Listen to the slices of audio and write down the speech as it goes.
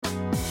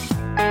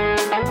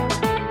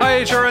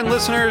HRN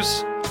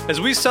listeners.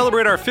 As we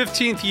celebrate our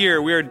 15th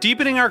year, we are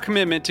deepening our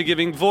commitment to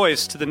giving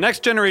voice to the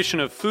next generation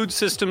of food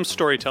systems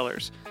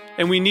storytellers,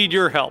 and we need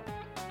your help.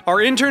 Our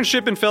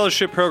internship and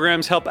fellowship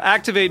programs help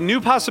activate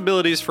new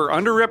possibilities for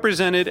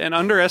underrepresented and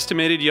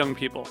underestimated young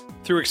people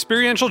through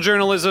experiential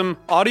journalism,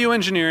 audio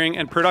engineering,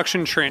 and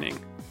production training.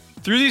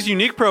 Through these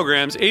unique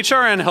programs,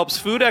 HRN helps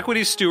food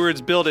equity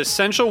stewards build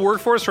essential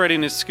workforce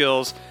readiness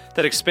skills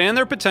that expand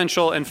their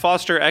potential and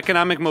foster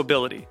economic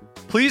mobility.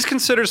 Please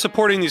consider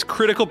supporting these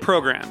critical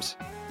programs.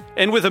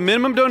 And with a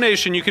minimum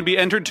donation, you can be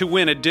entered to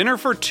win a dinner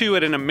for two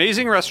at an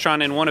amazing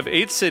restaurant in one of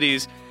 8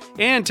 cities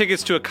and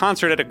tickets to a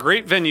concert at a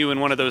great venue in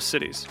one of those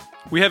cities.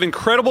 We have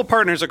incredible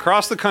partners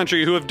across the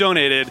country who have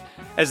donated,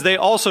 as they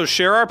also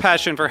share our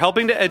passion for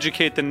helping to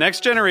educate the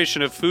next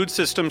generation of food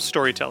systems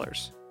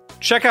storytellers.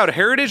 Check out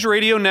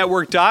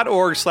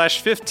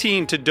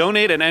heritageradionetwork.org/15 to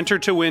donate and enter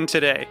to win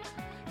today.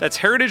 That's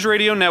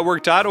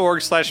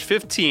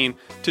heritageradionetwork.org/15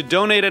 to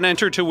donate and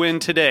enter to win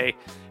today.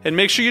 And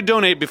make sure you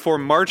donate before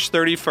March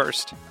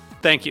 31st.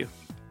 Thank you.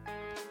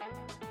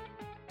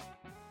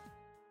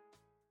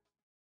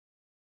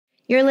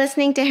 You're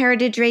listening to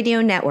Heritage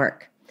Radio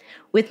Network.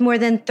 With more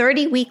than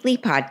 30 weekly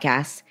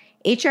podcasts,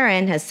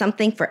 HRN has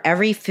something for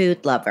every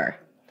food lover.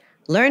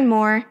 Learn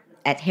more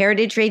at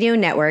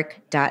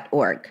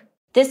heritageradionetwork.org.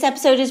 This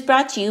episode is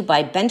brought to you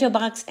by Bento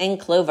Box and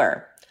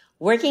Clover,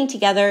 working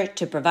together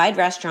to provide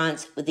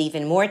restaurants with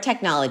even more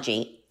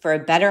technology for a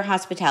better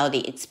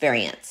hospitality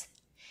experience.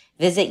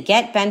 Visit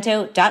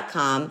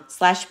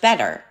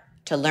getbento.com/better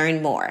to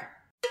learn more.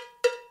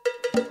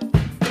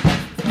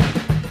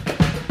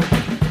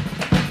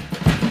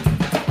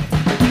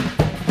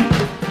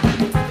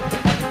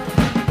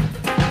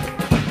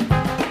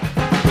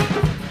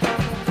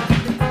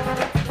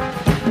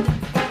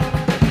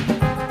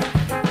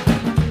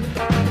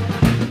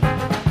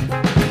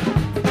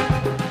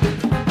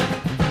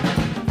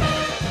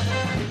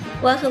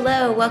 Well,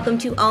 hello. Welcome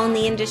to All in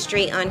the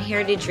Industry on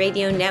Heritage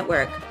Radio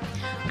Network.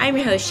 I'm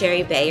your host,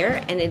 Sherry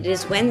Bayer, and it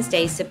is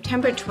Wednesday,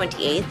 September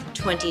 28th,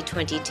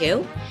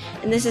 2022,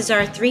 and this is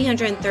our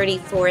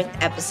 334th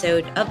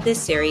episode of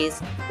this series,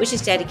 which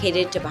is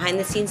dedicated to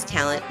behind-the-scenes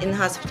talent in the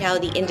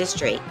hospitality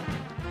industry.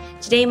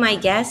 Today, my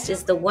guest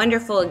is the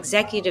wonderful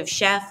executive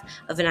chef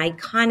of an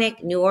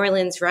iconic New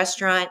Orleans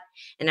restaurant,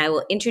 and I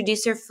will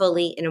introduce her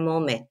fully in a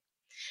moment.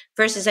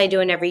 First, as I do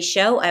in every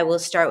show, I will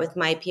start with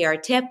my PR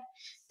tip.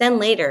 Then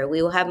later,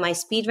 we will have my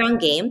speed round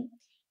game,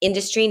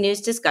 industry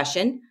news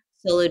discussion,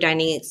 solo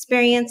dining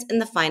experience,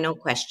 and the final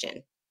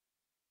question.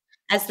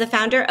 As the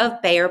founder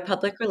of Bayer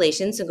Public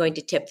Relations, I'm going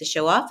to tip the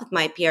show off with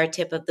my PR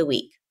tip of the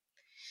week.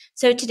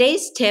 So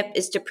today's tip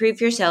is to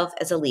prove yourself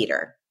as a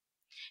leader.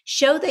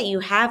 Show that you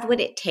have what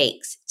it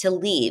takes to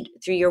lead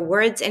through your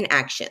words and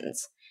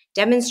actions,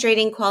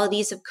 demonstrating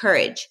qualities of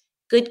courage,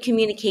 good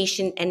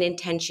communication and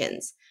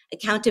intentions,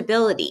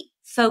 accountability,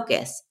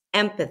 focus,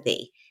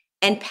 empathy,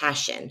 and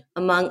passion,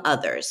 among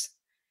others.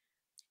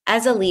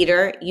 As a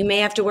leader, you may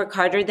have to work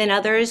harder than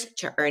others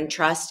to earn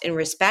trust and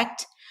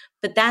respect,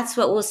 but that's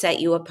what will set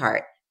you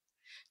apart.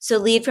 So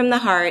lead from the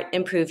heart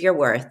and prove your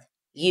worth.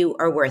 You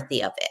are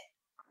worthy of it.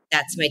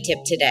 That's my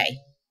tip today.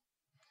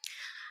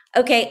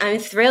 Okay, I'm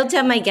thrilled to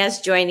have my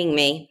guest joining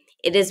me.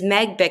 It is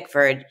Meg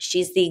Bickford.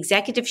 She's the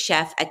executive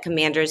chef at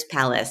Commander's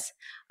Palace,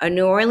 a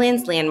New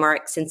Orleans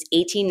landmark since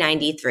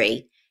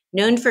 1893,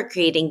 known for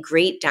creating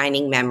great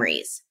dining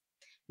memories.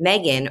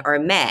 Megan, or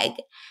Meg,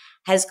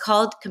 has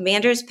called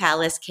Commander's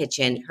Palace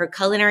Kitchen her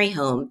culinary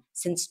home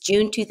since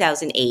June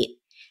 2008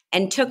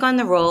 and took on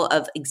the role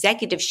of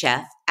executive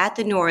chef at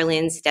the New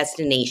Orleans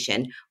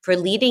destination for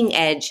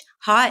leading-edge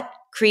hot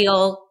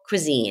Creole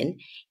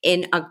cuisine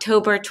in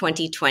October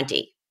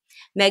 2020.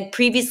 Meg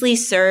previously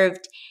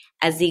served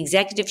as the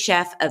executive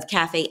chef of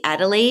Cafe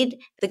Adelaide,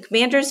 the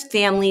Commander's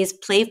family's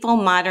playful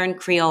modern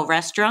Creole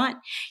restaurant.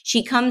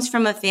 She comes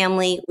from a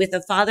family with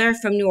a father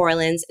from New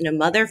Orleans and a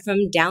mother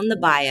from down the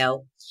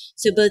bayou,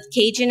 so both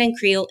Cajun and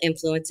Creole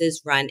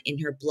influences run in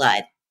her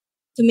blood.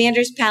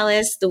 Commander's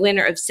Palace, the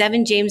winner of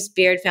 7 James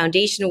Beard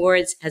Foundation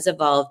Awards, has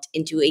evolved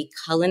into a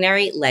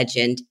culinary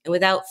legend. And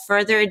without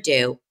further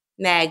ado,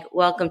 Meg,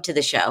 welcome to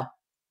the show.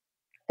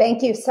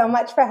 Thank you so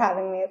much for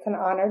having me. It's an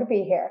honor to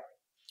be here.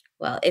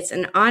 Well, it's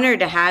an honor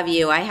to have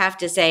you. I have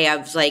to say, I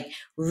was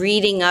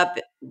reading up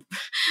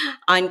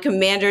on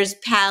Commander's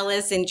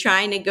Palace and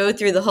trying to go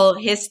through the whole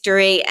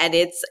history, and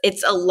it's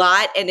a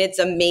lot and it's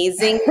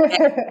amazing.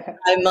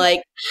 And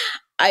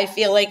I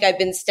feel like I've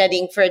been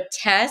studying for a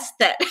test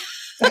that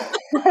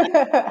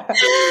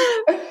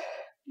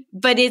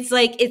but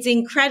it's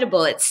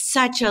incredible. It's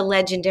such a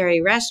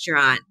legendary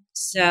restaurant.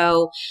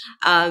 So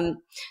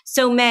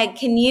Meg,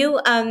 can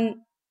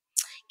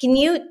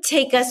you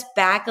take us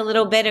back a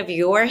little bit of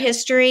your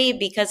history?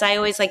 Because I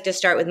always like to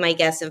start with my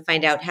guests and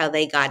find out how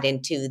they got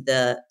into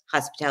the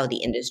hospitality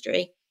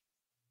industry.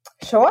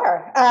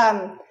 Sure.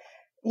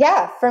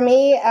 For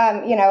me,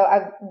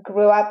 I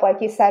grew up,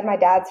 like you said, my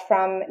dad's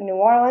from New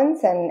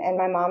Orleans and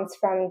my mom's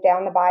from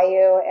down the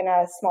bayou in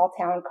a small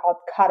town called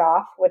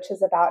Cutoff, which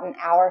is about an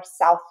hour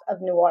south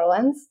of New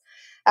Orleans.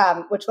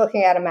 which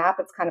looking at a map,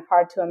 it's kind of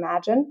hard to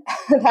imagine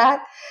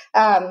that.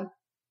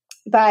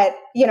 But,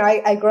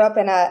 I grew up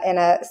in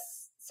a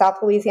South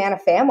Louisiana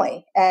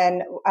family,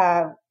 and,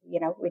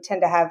 we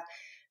tend to have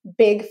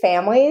big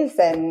families,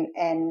 and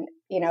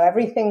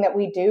everything that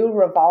we do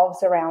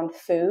revolves around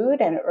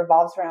food, and it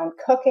revolves around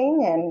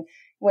cooking. And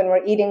when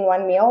we're eating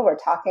one meal, we're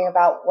talking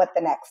about what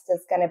the next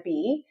is going to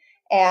be.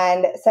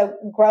 And so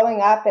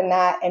growing up in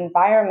that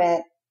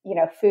environment,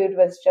 food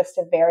was just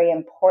a very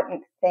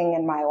important thing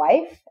in my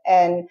life.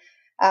 And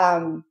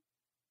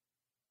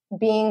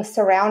being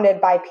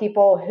surrounded by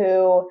people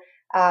who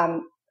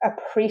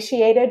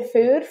appreciated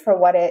food for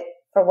what it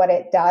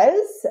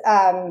does.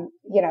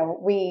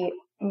 We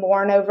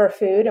mourn over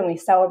food and we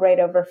celebrate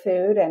over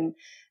food, and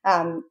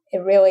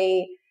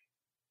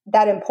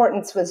that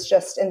importance was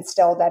just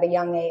instilled at a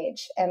young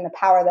age, and the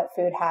power that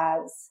food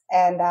has.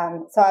 And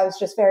so I was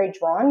just very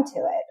drawn to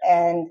it.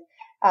 And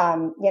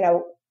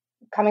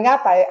coming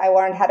up, I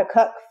learned how to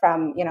cook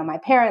from my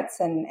parents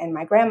and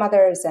my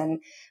grandmothers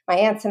and my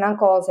aunts and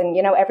uncles, and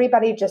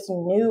everybody just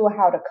knew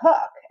how to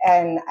cook.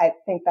 And I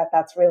think that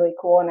that's really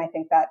cool. And I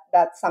think that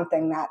that's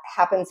something that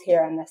happens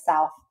here in the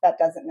South that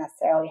doesn't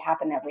necessarily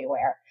happen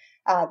everywhere,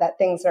 that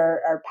things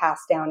are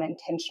passed down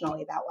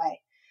intentionally that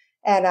way.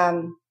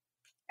 And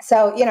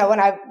so,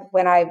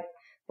 when I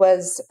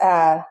was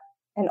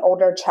an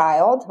older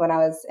child, when I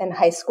was in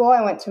high school,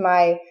 I went to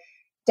my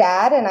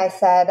dad and I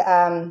said,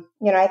 I'm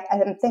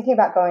thinking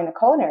about going to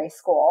culinary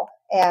school.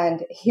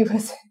 And he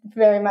was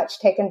very much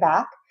taken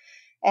back.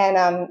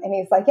 And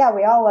he's like, yeah,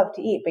 we all love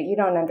to eat, but you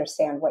don't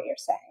understand what you're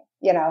saying.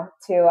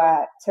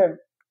 To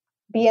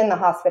be in the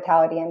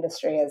hospitality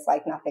industry is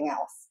like nothing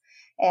else.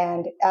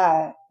 And,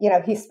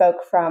 he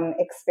spoke from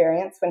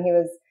experience. When he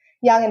was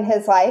young in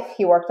his life,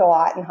 he worked a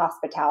lot in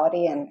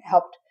hospitality and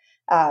helped,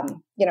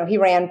 he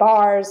ran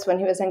bars when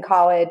he was in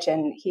college,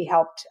 and he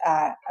helped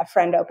a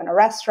friend open a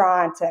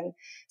restaurant. And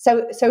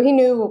so he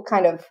knew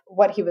kind of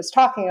what he was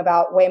talking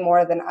about way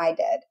more than I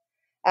did.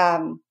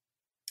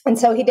 And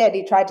so he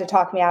tried to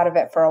talk me out of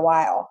it for a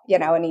while,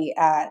 and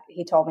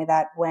he told me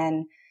that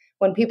when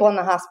people in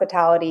the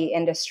hospitality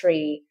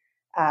industry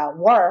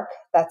work,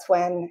 that's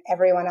when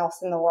everyone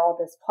else in the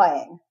world is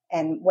playing.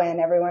 And when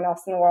everyone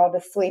else in the world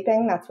is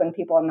sleeping, that's when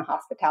people in the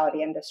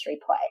hospitality industry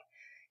play.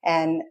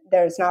 And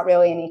there's not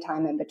really any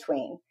time in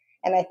between.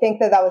 And I think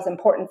that was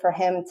important for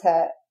him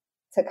to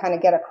kind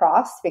of get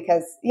across,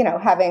 because,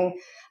 having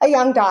a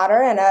young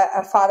daughter and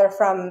a father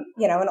from,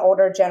 an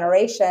older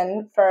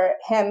generation, for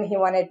him, he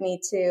wanted me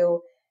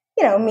to,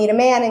 meet a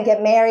man and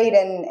get married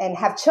and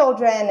have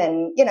children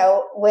and,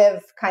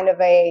 live kind of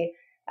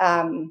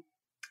an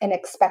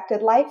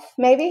expected life,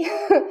 maybe.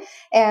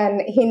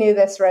 And he knew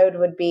this road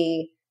would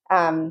be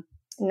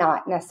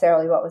not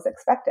necessarily what was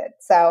expected.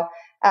 So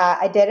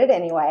I did it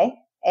anyway.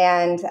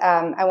 And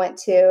I went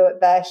to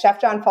the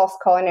Chef John Fulse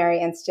Culinary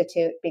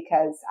Institute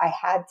because I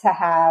had to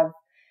have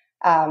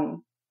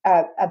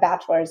a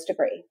bachelor's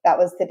degree. That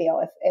was the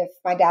deal. If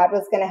my dad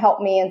was going to help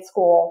me in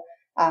school,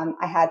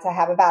 I had to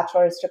have a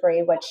bachelor's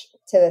degree, which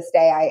to this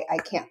day I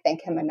can't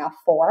thank him enough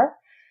for.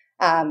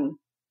 And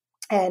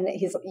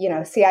he's,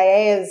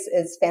 CIA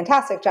is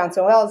fantastic.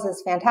 Johnson Wales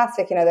is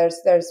fantastic.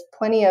 There's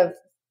plenty of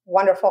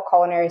wonderful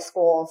culinary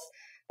schools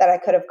that I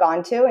could have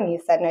gone to. And he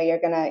said, no, you're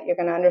going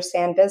to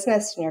understand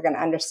business, and you're going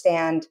to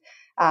understand,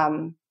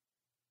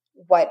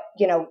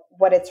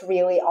 what it's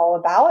really all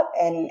about,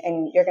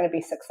 and you're going to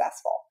be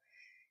successful.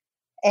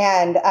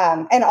 And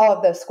all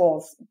of those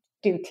schools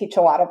do teach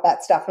a lot of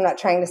that stuff. I'm not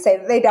trying to say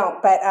that they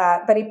don't,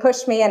 but he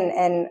pushed me,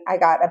 and I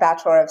got a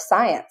Bachelor of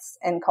Science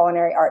in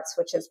Culinary Arts,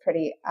 which is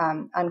pretty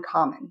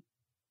uncommon.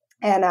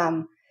 And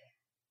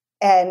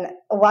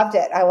loved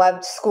it. I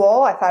loved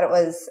school. I thought it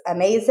was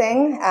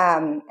amazing.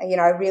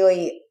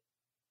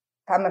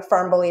 I'm a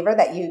firm believer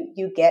that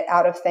you get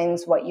out of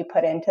things what you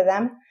put into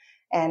them.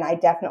 And I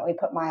definitely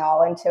put my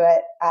all into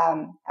it.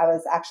 I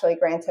was actually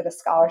granted a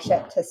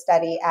scholarship to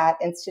study at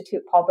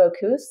Institut Paul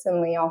Bocuse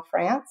in Lyon,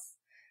 France,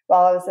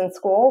 while I was in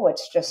school, which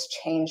just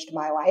changed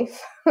my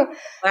life.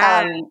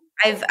 Wow.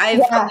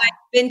 I've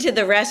been to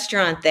the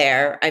restaurant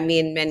there. I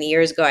mean, many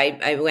years ago,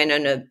 I went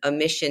on a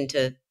mission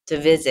to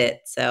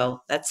visit.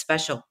 So that's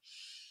special.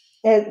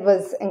 It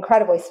was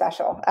incredibly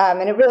special.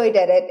 And it really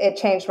did. It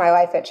changed my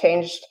life. It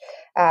changed,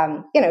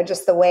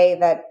 just the way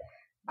that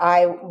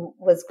I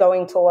was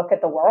going to look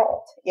at the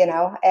world,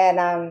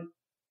 and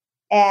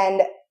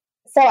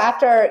so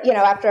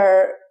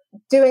after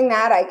doing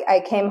that,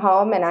 I came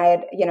home, and I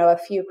had, a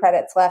few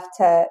credits left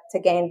to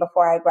gain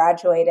before I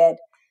graduated.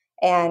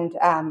 And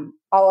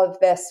all of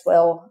this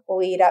will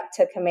lead up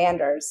to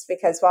Commanders,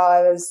 because while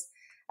I was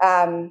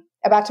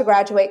about to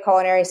graduate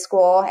culinary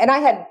school, and I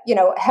had,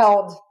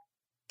 held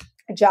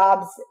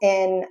jobs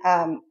in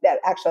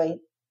actually,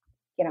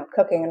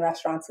 cooking in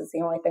restaurants is the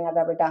only thing I've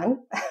ever done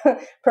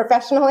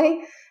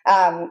professionally.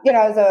 I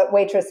was a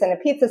waitress in a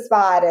pizza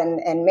spot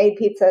and made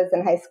pizzas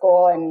in high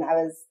school. And I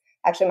was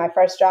actually, my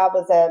first job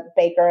was a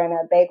baker in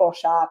a bagel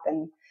shop.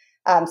 And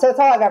so it's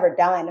all I've ever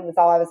done. It was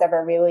all I was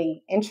ever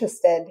really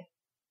interested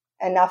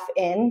enough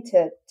in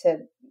to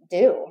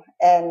do.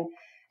 And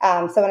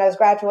So when I was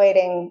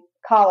graduating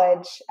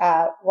college,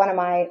 one of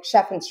my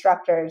chef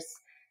instructors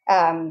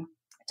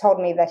told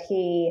me that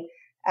he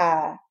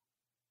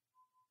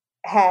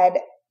had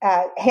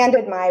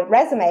handed my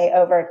resume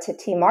over to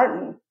T.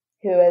 Martin,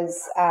 who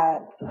is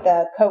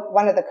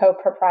one of the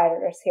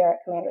co-proprietors here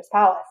at Commander's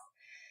Palace.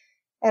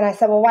 And I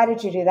said, well, why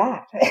did you do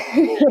that? And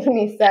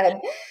he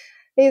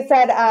was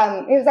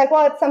like,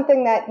 well, it's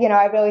something that,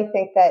 I really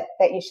think that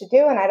you should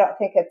do. And I don't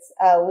think it's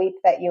a leap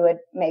that you would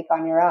make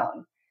on your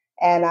own.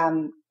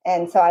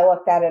 And so I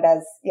looked at it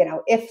as,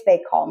 if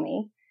they call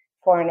me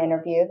for an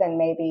interview, then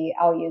maybe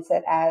I'll use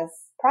it as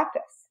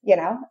practice,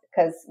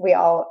 because we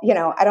all,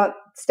 I don't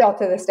still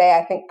to this day,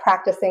 I think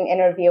practicing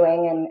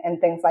interviewing and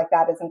things like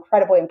that is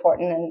incredibly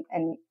important.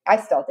 And I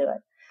still do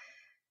it.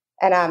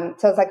 And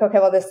so I was like, okay,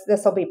 well,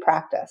 this will be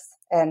practice.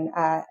 And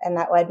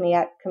that led me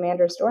at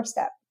Commander's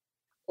doorstep.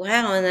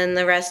 Wow. And then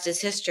the rest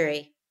is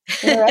history.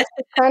 And the rest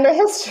is kind of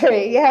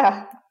history.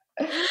 Yeah.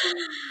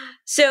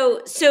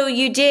 So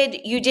you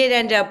did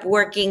end up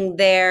working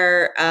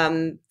there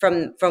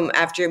from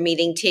after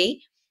meeting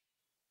T?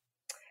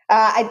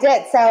 I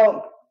did.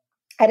 So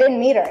I didn't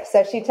meet her.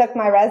 So she took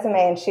my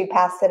resume and she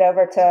passed it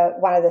over to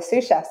one of the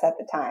sous chefs at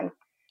the time.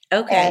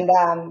 Okay. And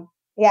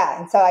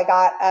and so I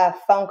got a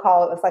phone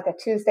call. It was like a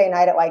Tuesday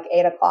night at like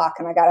 8:00,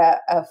 and I got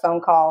a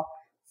phone call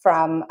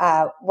from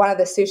one of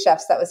the sous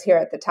chefs that was here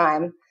at the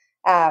time.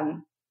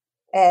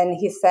 And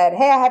he said,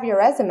 hey, I have your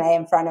resume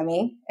in front of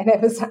me. And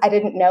I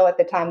didn't know at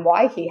the time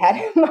why he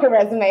had my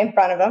resume in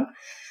front of him.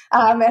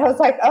 And I was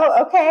like,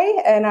 oh, okay.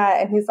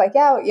 And he's like,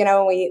 yeah,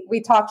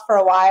 we talked for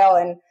a while.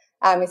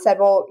 And he said,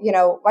 well,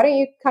 why don't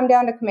you come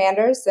down to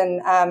Commander's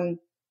and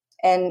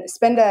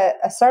spend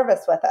a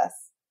service with us,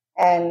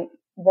 and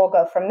we'll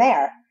go from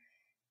there.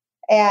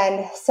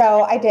 And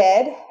so I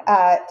did,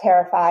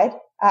 terrified.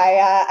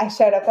 I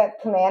showed up at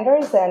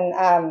Commander's and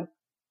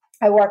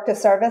I worked a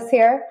service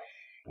here.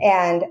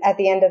 And at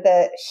the end of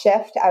the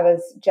shift,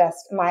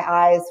 my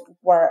eyes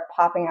were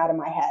popping out of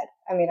my head.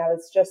 I mean, I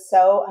was just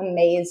so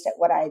amazed at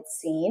what I'd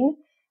seen.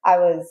 I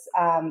was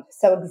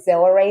so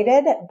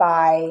exhilarated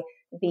by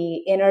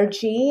the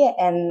energy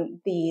and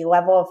the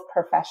level of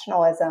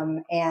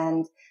professionalism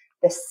and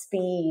the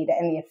speed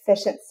and the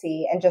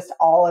efficiency, and just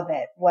all of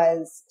it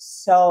was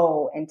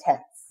so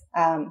intense.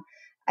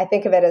 I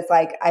think of it as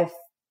like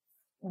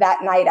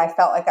that night I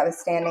felt like I was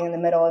standing in the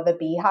middle of a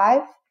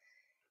beehive.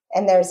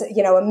 And there's,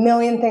 a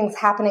million things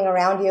happening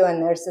around you.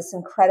 And there's this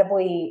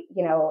incredibly,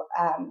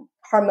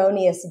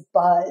 harmonious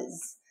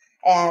buzz.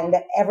 And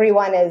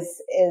everyone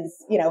is,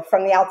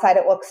 from the outside,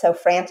 it looks so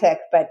frantic.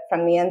 But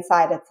from the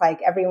inside, it's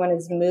like everyone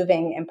is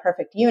moving in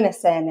perfect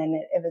unison. And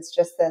it was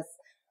just this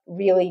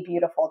really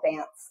beautiful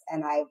dance.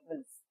 And I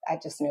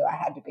just knew I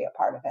had to be a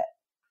part of it.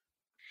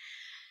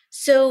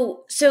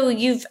 So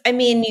you've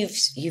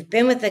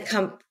been with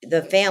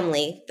the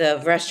family, the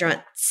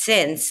restaurant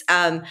since.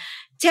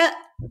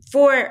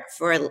 For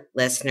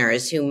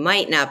listeners who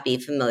might not be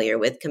familiar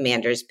with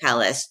Commander's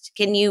Palace,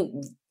 can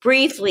you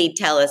briefly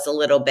tell us a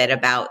little bit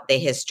about the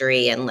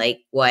history and like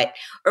what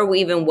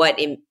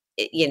it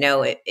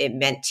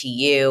meant to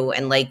you,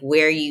 and like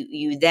where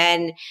you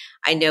then,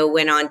 I know,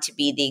 went on to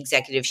be the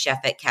executive chef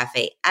at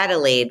Cafe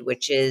Adelaide,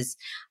 which is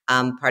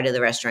part of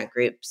the restaurant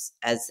groups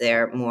as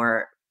their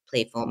more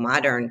playful,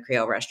 modern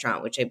Creole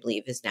restaurant, which I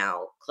believe is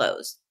now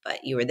closed.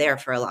 But you were there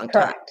for a long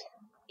time. Correct.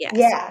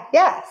 Yes.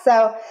 Yeah.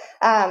 So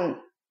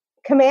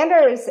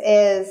Commander's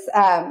is,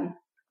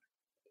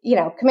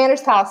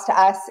 Commander's Palace to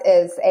us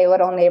is a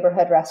little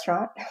neighborhood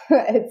restaurant.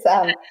 It's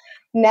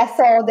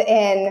nestled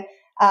in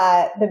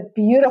the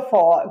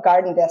beautiful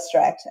Garden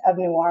District of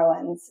New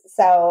Orleans.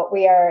 So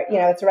we are,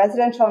 it's a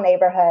residential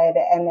neighborhood,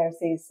 and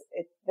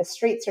the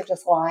streets are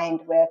just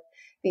lined with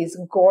these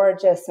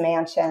gorgeous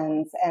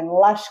mansions and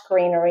lush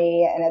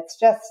greenery. And it's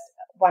just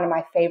one of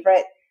my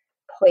favorite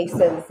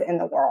places in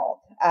the world.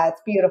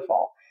 It's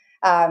beautiful.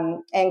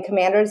 And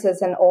Commander's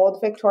is an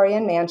old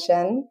Victorian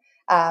mansion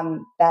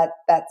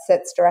that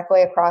sits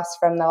directly across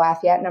from the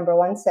Lafayette No.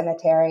 1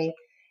 Cemetery.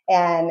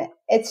 And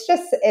it's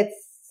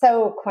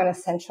so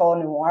quintessential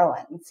New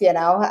Orleans,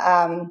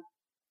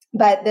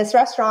 But this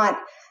restaurant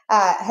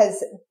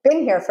has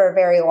been here for a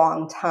very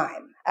long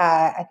time.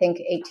 I think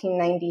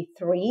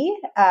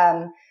 1893.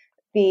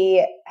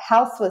 The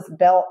house was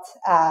built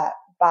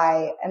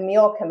by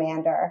Emile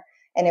Commander,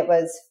 and it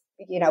was,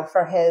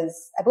 for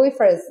his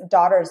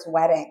daughter's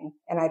wedding.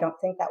 And I don't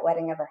think that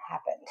wedding ever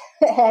happened.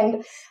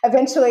 And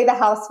eventually the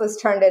house was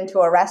turned into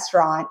a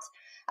restaurant.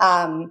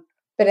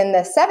 But in the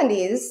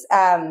 70s,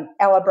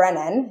 Ella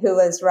Brennan, who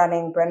was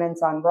running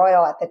Brennan's on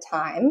Royal at the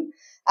time,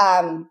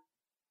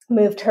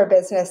 moved her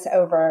business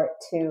over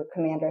to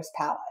Commander's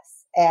Palace.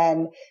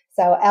 And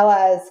so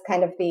Ella is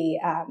kind of the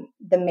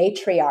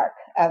matriarch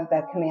of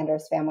the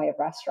Commander's family of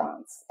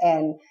restaurants.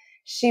 And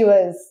she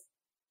was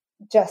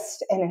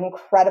just an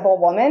incredible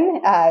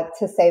woman,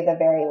 to say the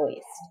very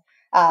least.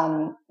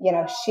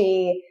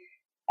 She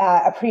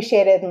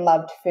appreciated and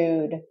loved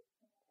food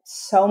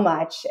so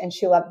much, and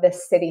she loved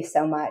this city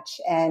so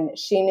much. And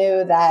she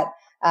knew that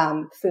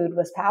food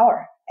was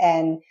power.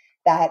 And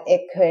that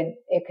it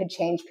could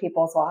change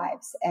people's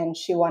lives. And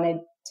she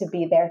wanted to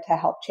be there to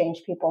help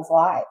change people's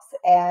lives.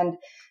 And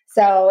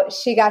so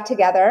she got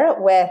together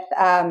with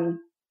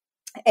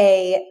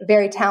a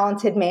very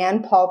talented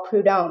man, Paul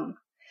Prudhomme.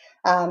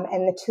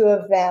 And the two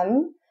of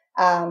them,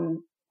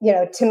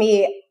 to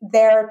me,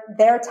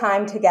 their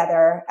time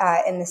together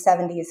in the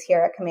 70s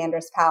here at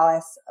Commander's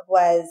Palace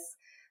was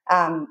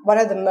one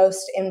of the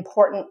most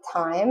important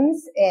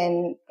times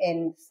in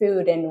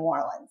food in New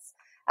Orleans,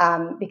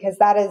 because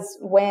that is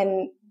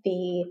when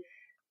the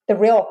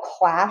real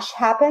clash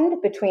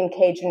happened between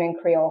Cajun and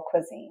Creole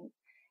cuisine.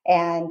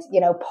 And,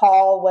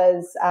 Paul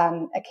was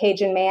a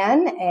Cajun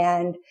man,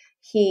 and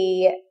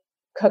he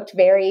cooked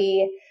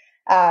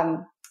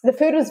the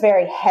food was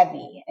very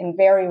heavy and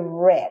very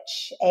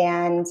rich,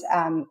 and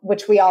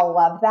which we all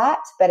love that,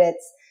 but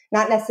it's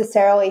not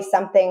necessarily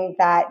something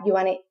that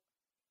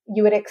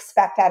you would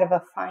expect out of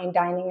a fine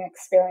dining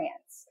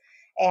experience,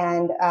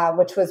 and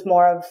which was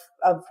more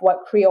of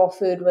what Creole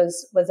food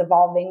was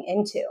evolving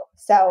into.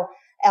 So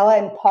Ella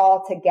and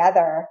Paul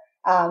together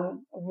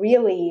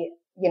really,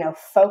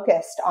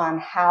 focused on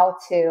how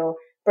to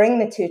bring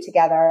the two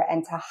together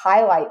and to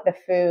highlight the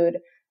food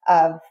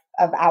of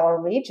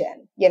our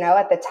region.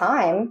 At the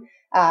time,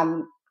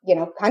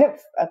 kind of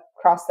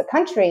across the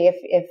country,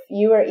 if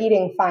you were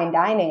eating fine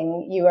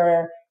dining, you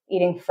were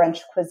eating French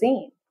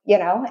cuisine,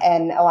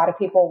 and a lot of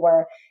people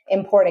were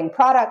importing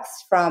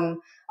products from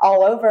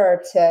all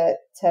over to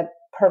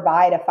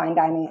provide a fine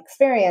dining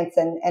experience.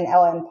 And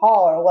Ella and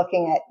Paul are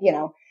looking at,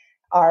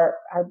 our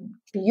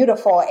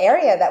beautiful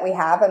area that we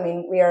have. I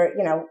mean,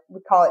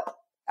 we call it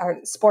our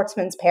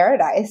sportsman's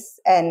paradise,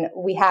 and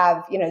we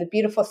have, the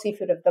beautiful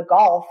seafood of the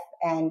Gulf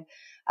and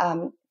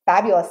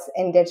fabulous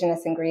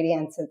indigenous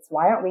ingredients. It's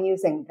why aren't we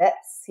using this?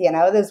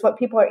 This is what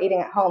people are eating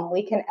at home.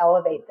 We can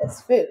elevate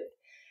this food,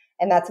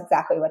 and that's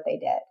exactly what they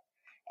did.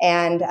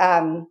 And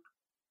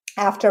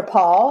after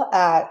Paul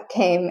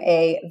came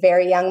a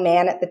very young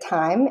man at the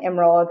time,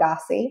 Emeril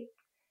Lagasse.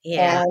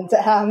 Yeah.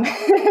 And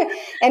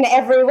and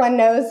everyone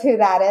knows who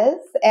that is.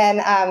 And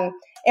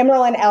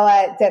Emeril and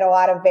Ella did a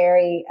lot of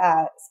very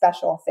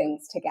special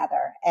things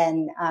together.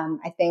 And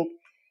I think,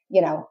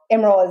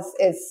 Emeril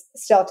is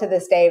still to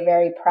this day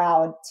very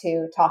proud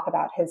to talk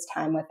about his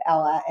time with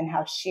Ella and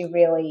how she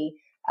really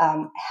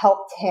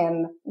helped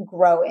him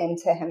grow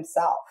into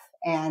himself.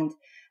 And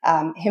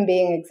him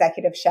being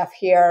executive chef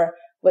here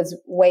was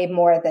way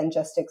more than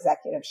just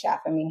executive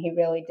chef. I mean, he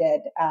really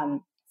did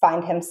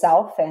find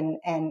himself,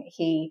 and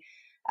he,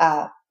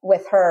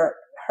 with her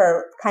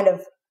kind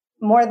of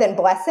more than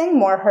blessing,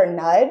 more her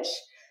nudge,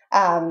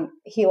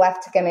 he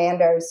left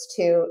Commanders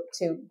to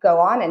go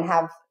on and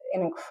have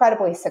an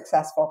incredibly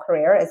successful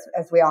career.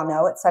 As we all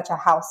know, it's such a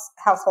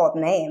household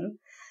name.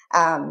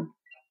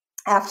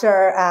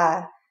 After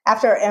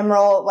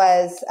Emeril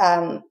was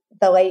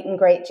the late and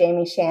great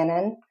Jamie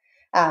Shannon,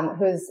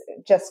 who's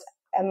just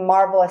a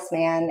marvelous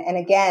man, and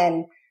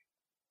again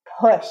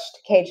pushed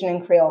Cajun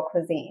and Creole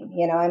cuisine.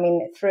 I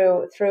mean,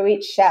 through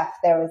each chef,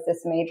 there was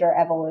this major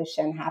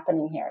evolution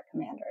happening here at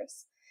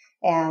Commanders.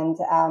 And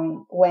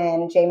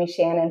when Jamie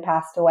Shannon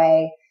passed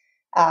away,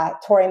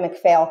 Tori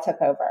McPhail took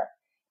over.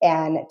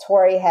 And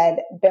Tori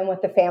had been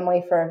with the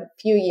family for a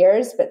few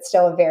years, but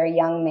still a very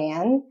young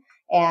man.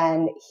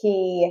 And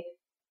he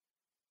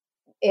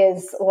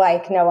is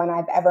like no one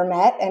I've ever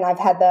met. And I've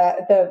had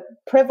the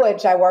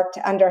privilege, I worked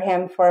under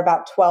him for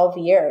about 12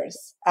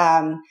 years.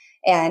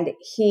 And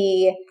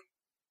he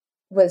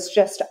was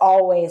just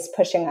always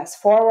pushing us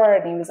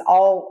forward. And he was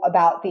all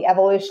about the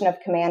evolution of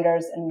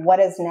Commanders and what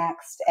is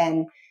next,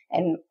 and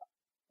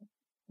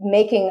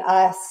making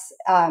us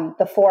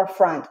the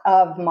forefront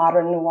of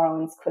modern New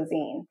Orleans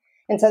cuisine.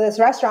 And so this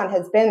restaurant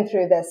has been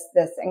through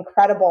this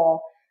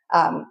incredible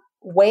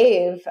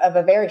wave of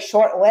a very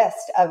short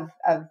list of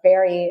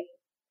very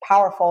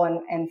powerful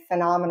and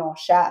phenomenal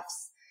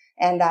chefs.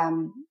 And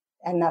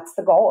that's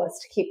the goal, is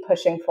to keep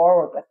pushing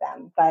forward with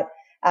them. But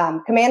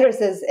Commanders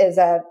is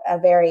a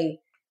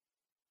very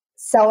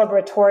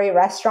celebratory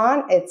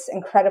restaurant. It's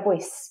incredibly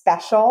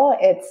special.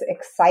 It's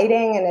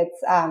exciting. And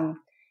it's,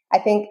 I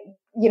think,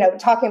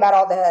 talking about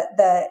all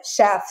the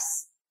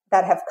chefs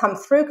that have come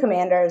through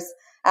Commanders,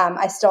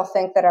 I still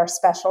think that our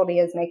specialty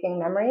is making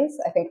memories.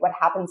 I think what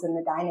happens in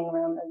the dining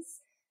room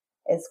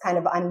is kind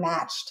of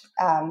unmatched.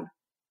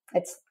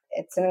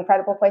 It's an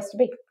incredible place to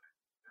be.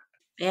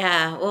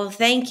 Yeah, well,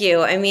 thank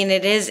you. I mean,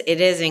 it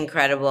is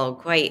incredible.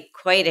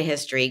 Quite a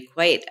history,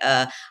 quite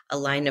a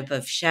lineup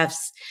of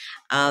chefs,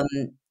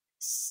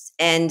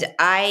 and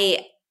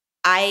I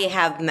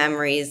have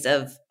memories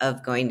of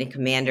going to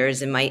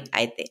Commanders. And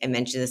I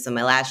mentioned this on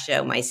my last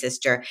show. My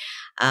sister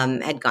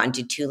had gone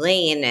to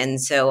Tulane,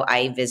 and so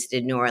I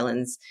visited New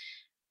Orleans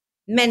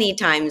many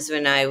times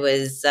when I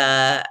was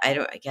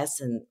I guess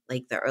in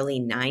like the early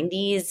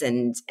 90s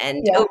and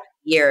Yeah. over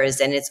years,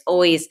 and it's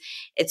always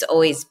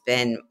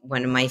been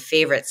one of my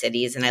favorite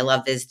cities, and I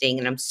love visiting,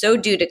 and I'm so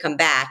due to come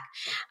back.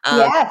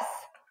 Yes.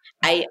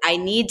 I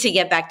need to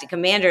get back to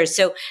Commanders.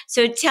 So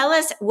tell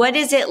us, what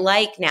is it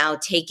like now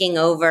taking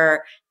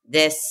over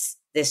this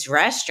this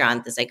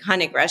restaurant, this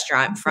iconic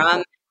restaurant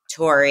from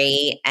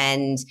Tori,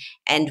 and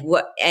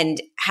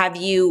have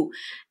you,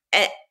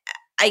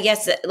 I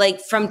guess,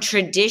 like from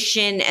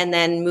tradition and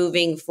then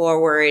moving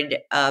forward,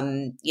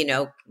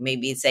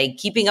 maybe say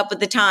keeping up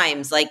with the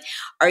times, like,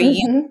 are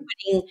you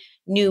putting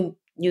new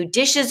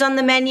dishes on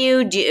the menu?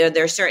 Are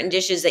there certain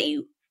dishes that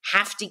you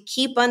have to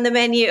keep on the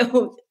menu?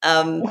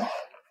 I would.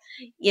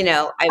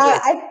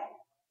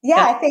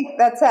 I think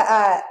that's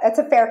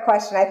a fair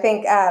question. I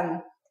think,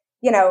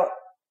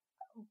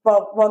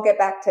 we'll get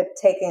back to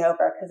taking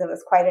over because it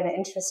was quite an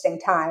interesting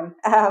time.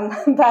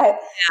 But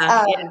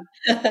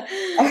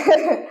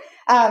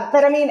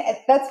I mean,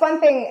 that's one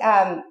thing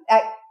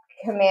at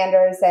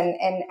Commanders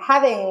and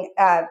having,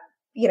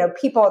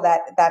 people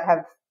that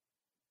have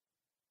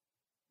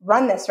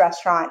run this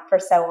restaurant for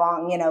so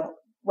long,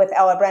 with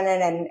Ella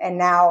Brennan and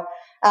now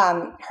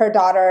her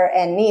daughter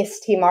and niece,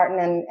 T.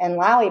 Martin and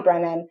Lally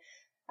Brennan,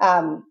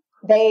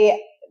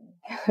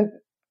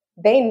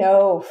 they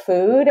know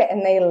food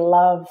and they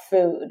love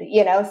food,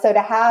 so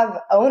to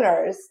have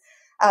owners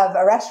of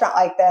a restaurant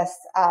like this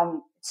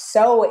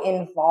so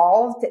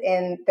involved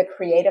in the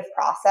creative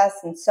process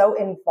and so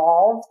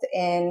involved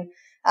in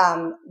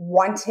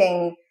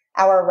wanting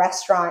our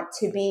restaurant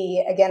to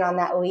be, again, on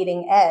that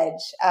leading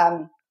edge.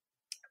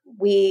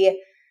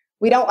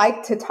 We don't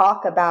like to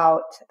talk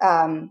about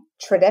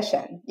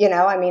tradition,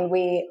 I mean,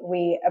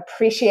 we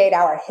appreciate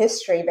our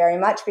history very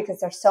much because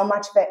there's so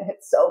much of it and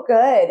it's so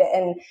good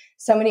and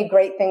so many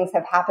great things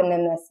have happened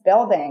in this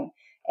building.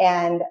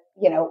 And,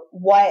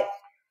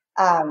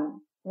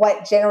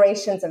 what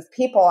generations of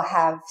people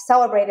have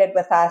celebrated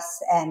with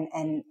us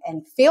and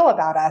feel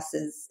about us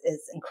is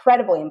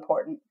incredibly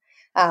important.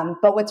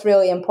 But what's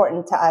really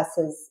important to us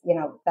is,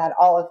 that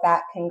all of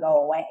that can go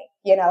away.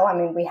 I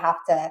mean, we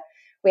have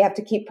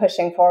to keep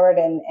pushing forward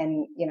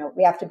and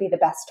we have to be the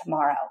best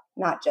tomorrow,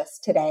 not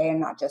just today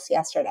and not just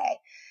yesterday.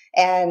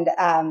 And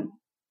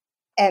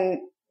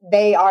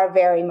they are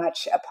very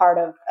much a part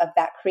of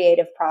that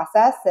creative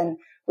process. And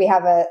we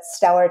have a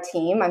stellar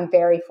team. I'm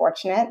very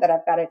fortunate that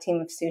I've got a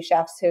team of sous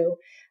chefs who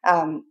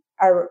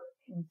are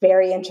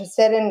very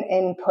interested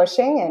in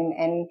pushing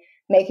and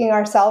making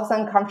ourselves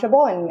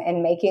uncomfortable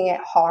and making it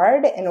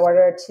hard in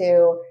order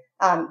to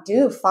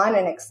do fun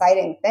and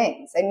exciting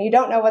things. And you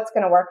don't know what's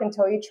going to work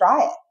until you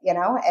try it,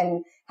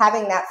 and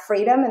having that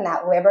freedom and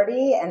that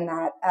liberty and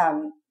that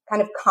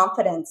kind of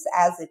confidence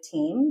as a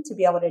team to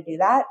be able to do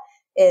that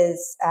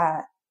is,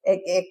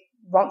 it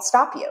won't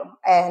stop you.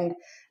 And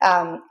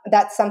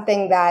that's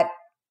something that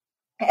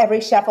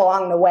every chef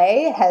along the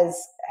way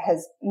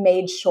has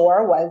made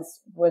sure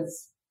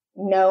was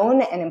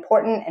known and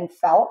important and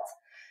felt.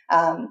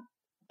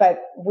 But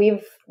we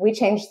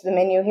change the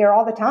menu here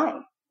all the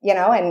time,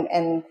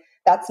 and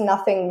that's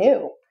nothing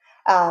new.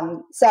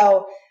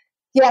 So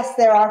yes,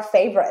 there are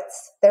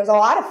favorites. There's a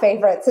lot of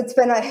favorites. It's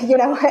been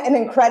an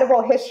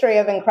incredible history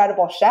of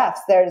incredible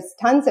chefs. There's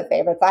tons of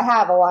favorites. I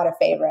have a lot of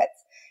favorites.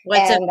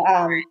 What's a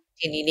favorite?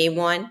 Can you name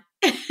one?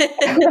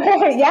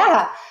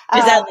 Yeah.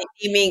 Is that like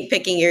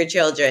picking your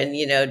children?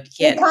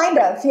 Can't. Kind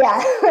of,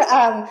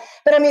 yeah.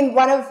 But I mean,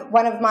 one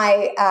of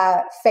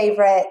my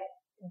favorite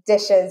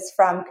dishes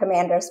from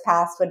Commander's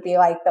Past would be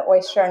like the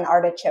oyster and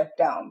artichoke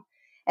dome.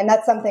 And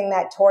that's something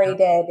that Tori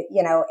did,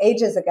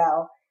 ages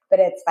ago. But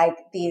it's like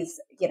these,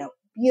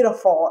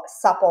 beautiful,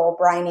 supple,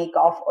 briny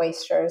Gulf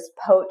oysters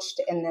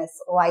poached in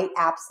this light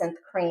absinthe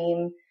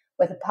cream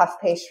with a puff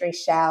pastry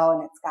shell.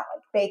 And it's got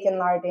like bacon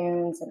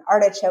lardoons and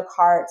artichoke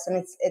hearts. And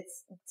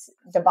it's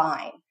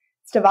divine.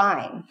 It's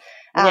divine.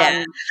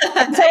 Yeah. So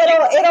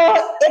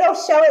it'll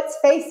show its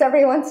face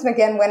every once and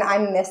again when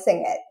I'm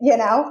missing it,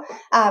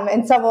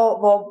 and so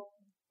we'll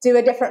do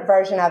a different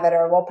version of it,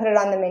 or we'll put it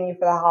on the menu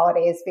for the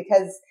holidays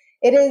because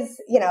it is,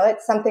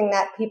 it's something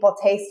that people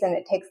taste and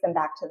it takes them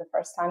back to the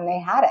first time they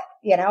had it,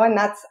 and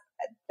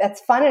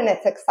that's fun and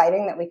it's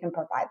exciting that we can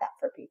provide that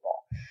for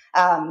people.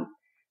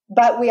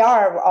 But we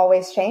are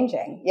always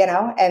changing,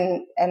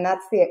 and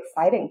that's the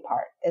exciting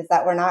part is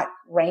that we're not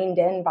reined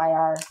in by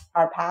our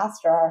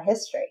past or our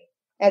history.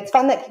 And it's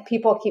fun that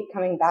people keep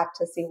coming back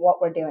to see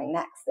what we're doing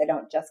next. They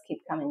don't just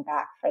keep coming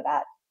back for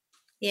that.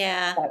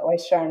 Yeah. That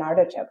oyster and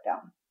artichoke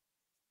dome.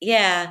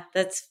 Yeah,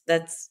 that's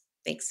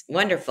makes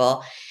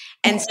wonderful.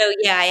 And so,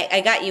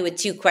 I got you with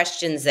two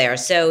questions there.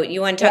 So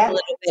you want to talk a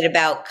little bit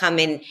about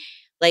coming,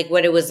 like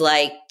what it was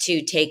like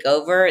to take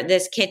over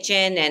this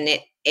kitchen, and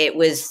it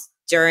was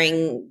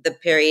during the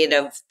period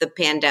of the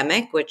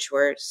pandemic, which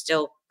we're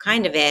still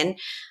kind of in.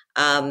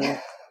 I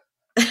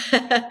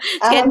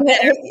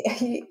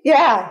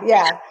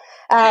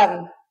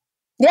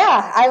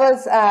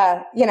was,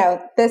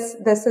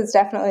 this has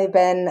definitely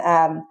been,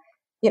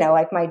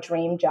 like my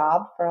dream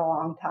job for a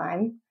long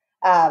time.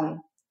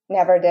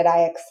 Never did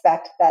I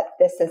expect that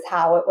this is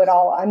how it would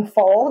all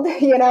unfold,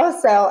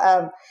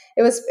 so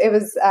it was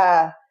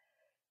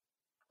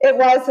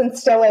and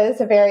still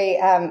is a very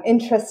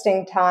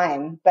interesting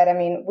time. But I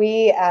mean,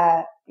 we,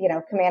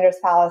 Commander's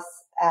Palace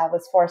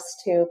was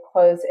forced to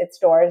close its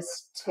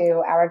doors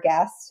to our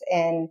guests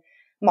in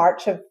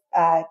March of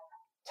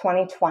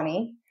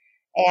 2020.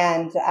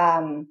 And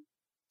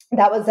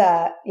that was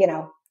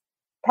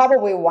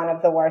probably one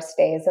of the worst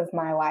days of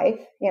my life,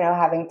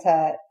 having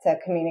to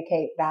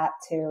communicate that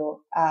to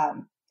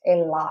a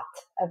lot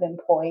of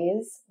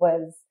employees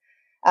was,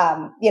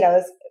 it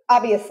was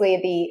obviously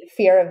the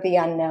fear of the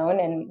unknown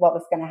and what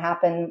was going to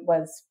happen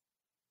was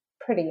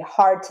pretty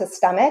hard to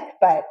stomach,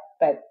 but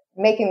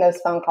making those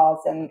phone calls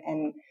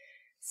and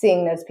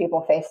seeing those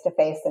people face to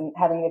face and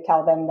having to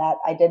tell them that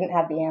I didn't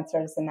have the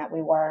answers and that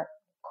we were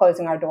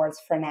closing our doors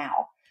for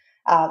now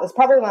was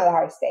probably one of the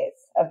hardest days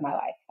of my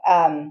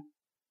life.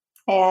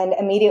 And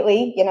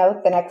immediately,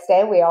 the next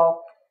day we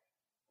all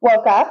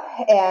woke up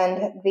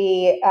and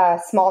the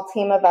small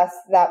team of us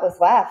that was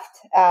left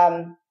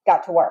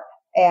got to work.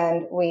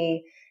 And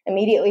we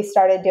immediately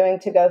started doing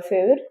to-go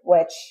food,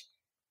 which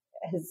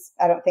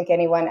I don't think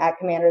anyone at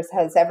Commanders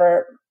has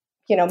ever,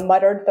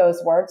 muttered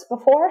those words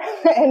before.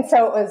 And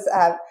so it was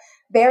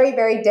very,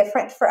 very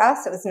different for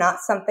us. It was not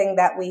something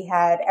that we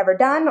had ever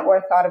done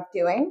or thought of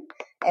doing.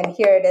 And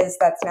here it is,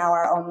 that's now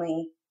our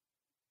only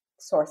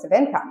source of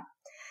income.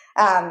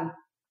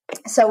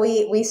 So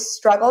we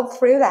struggled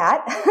through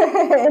that.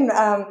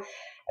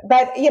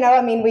 But,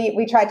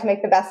 we tried to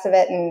make the best of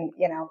it. And,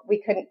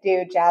 we couldn't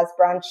do jazz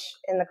brunch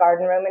in the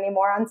garden room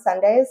anymore on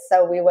Sundays.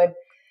 So we would,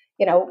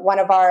 one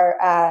of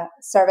our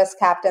service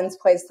captains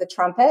plays the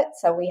trumpet.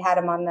 So we had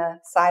him on the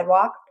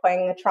sidewalk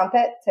playing the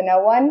trumpet to no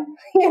one,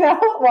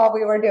 while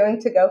we were doing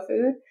to-go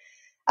food.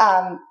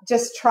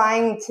 Just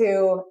trying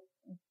to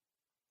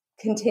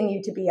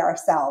continue to be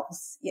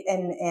ourselves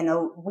in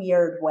a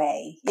weird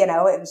way.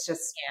 It was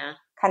just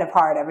kind of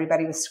hard.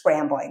 Everybody was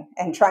scrambling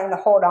and trying to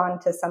hold on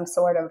to some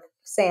sort of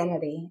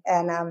sanity.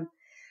 And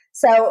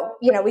so,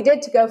 we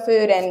did to-go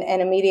food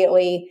and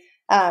immediately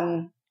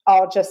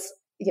all just,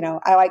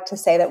 I like to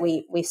say that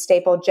we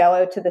stapled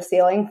Jell-O to the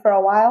ceiling for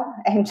a while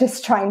and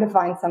just trying to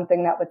find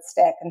something that would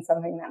stick and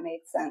something that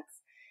made sense.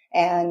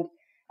 And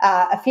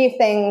a few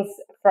things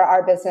for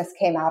our business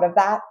came out of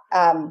that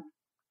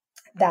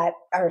that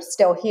are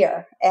still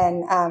here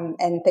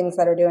and things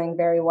that are doing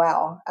very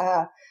well.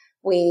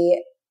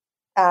 We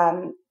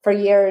for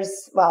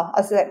years, well,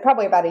 I'll say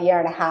probably about a year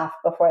and a half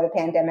before the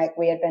pandemic,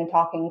 we had been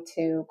talking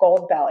to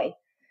Goldbelly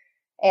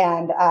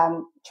and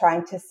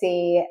trying to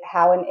see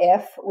how and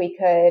if we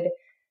could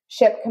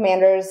ship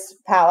Commander's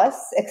Palace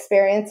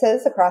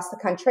experiences across the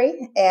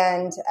country.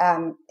 And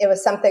it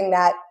was something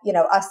that,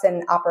 us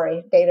in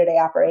day-to-day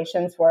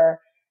operations were,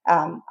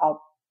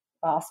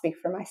 I'll speak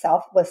for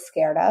myself, was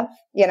scared of,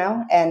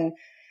 and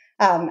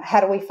how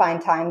do we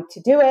find time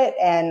to do it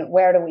and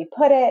where do we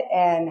put it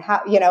and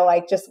how,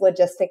 just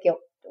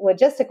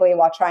logistically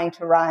while trying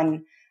to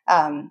run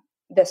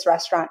this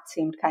restaurant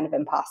seemed kind of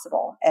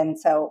impossible. And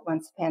so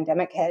once the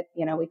pandemic hit,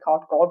 we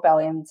called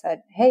Goldbelly and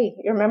said, hey,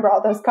 you remember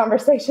all those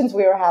conversations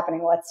we were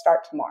having? Let's start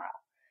tomorrow.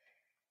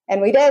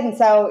 And we did. And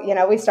so,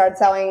 we started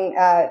selling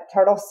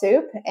turtle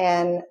soup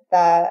and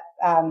the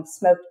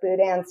smoked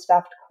boudin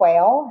stuffed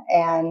quail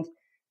and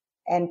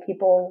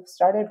people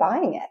started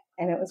buying it.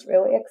 And it was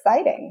really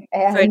exciting.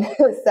 And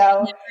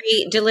so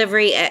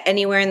delivery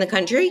anywhere in the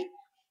country?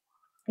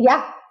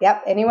 Yeah.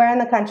 Yep. Anywhere in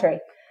the country.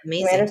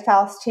 Amazing. Commander's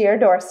Palace to your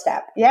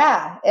doorstep.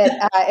 Yeah.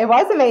 It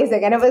was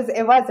amazing. And it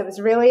was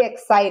really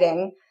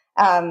exciting.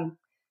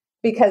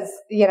 Because,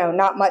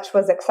 not much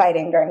was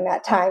exciting during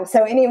that time.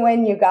 So any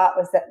win you got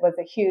was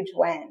a huge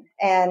win.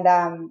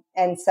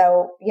 And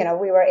so,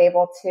 we were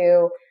able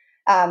to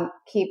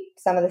keep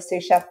some of the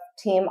sous chef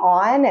team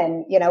on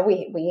and,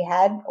 we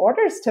had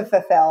orders to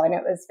fulfill and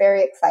it was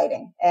very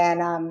exciting.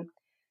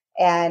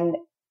 And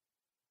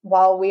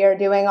while we are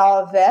doing all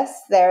of this,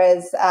 there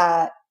is,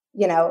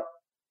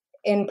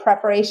 in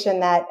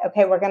preparation that,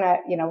 okay, we're going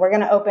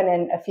to open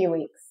in a few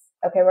weeks.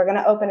 Okay. We're going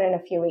to open in a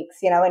few weeks,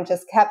 and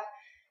just kept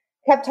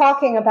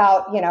talking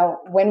about,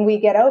 when we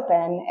get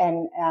open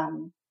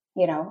and,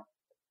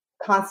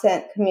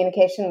 constant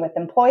communication with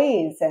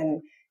employees.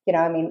 And,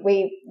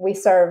 we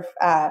serve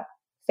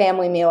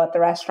family meal at the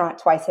restaurant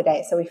twice a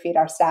day. So we feed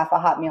our staff a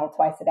hot meal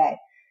twice a day.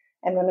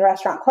 And when the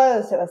restaurant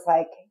closed, it was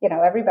like,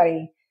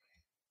 everybody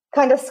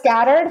kind of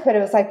scattered, but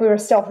it was like we were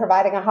still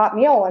providing a hot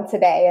meal once a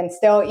day and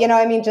still,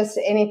 just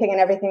anything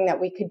and everything that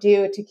we could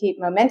do to keep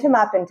momentum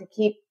up and to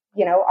keep,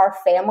 our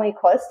family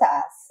close to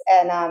us.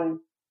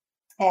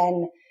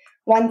 And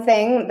one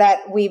thing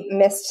that we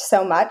missed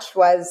so much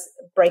was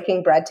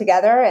breaking bread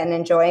together and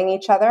enjoying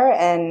each other.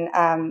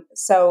 And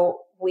so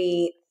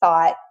we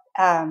thought,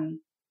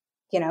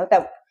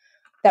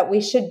 that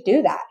we should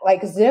do that.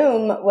 Like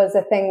Zoom was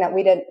a thing that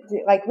we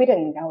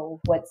didn't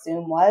know what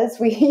Zoom was.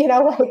 We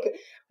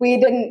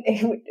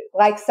didn't,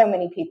 like so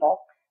many people,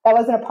 that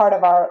wasn't a part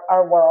of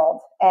our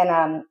world.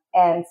 And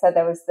so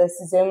there was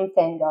this Zoom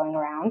thing going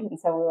around. And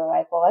so we were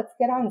like, well, let's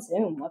get on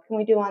Zoom. What can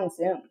we do on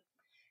Zoom?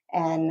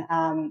 And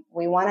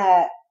we want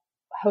to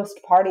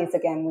host parties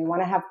again. We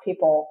want to have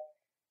people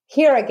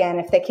here again.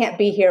 If they can't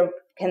be here,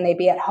 can they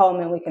be at home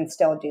and we can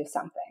still do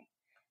something?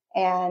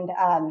 And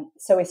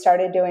so we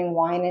started doing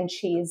wine and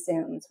cheese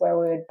Zooms where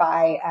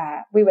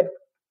we would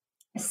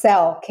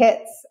sell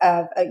kits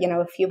of,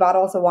 a few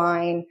bottles of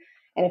wine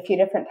and a few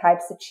different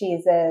types of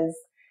cheeses.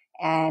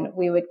 And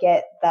we would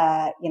get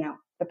the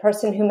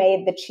person who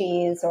made the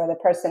cheese, or the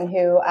person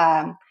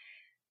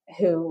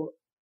who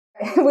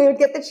we would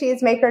get the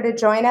cheesemaker to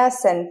join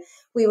us, and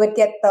we would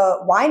get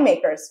the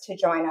winemakers to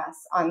join us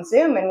on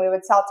Zoom, and we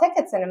would sell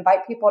tickets and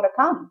invite people to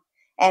come.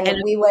 And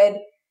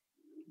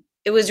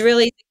it was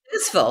really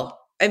successful.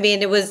 I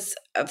mean, it was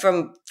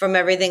from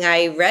everything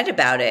I read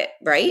about it,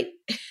 right?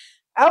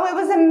 Oh, it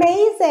was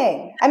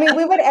amazing. I mean,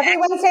 we would every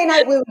Wednesday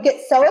night, we would get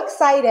so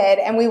excited,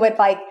 and we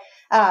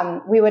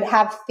would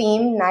have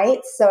theme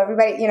nights. So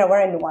everybody,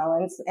 we're in New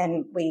Orleans,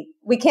 and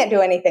we can't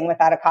do anything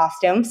without a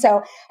costume.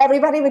 So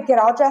everybody would get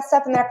all dressed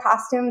up in their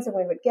costumes, and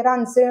we would get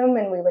on Zoom,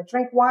 and we would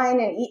drink wine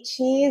and eat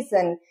cheese.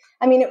 And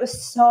I mean, it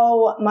was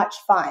so much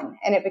fun,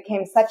 and it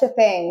became such a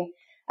thing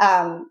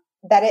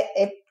that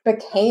it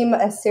became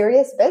a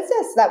serious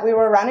business that we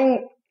were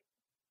running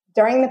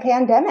during the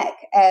pandemic.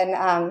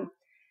 And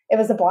it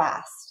was a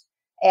blast.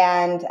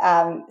 And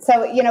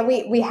so,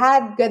 we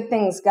had good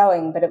things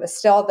going, but it was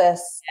still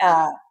this,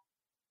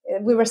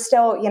 we were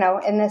still,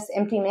 in this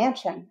empty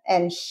mansion,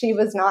 and she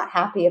was not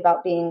happy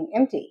about being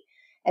empty.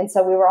 And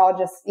so we were all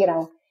just,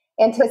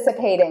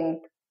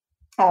 anticipating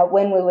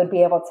when we would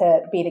be able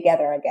to be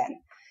together again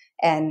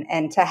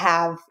and to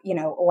have,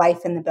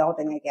 life in the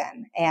building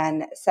again.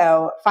 And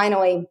so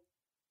finally,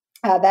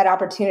 that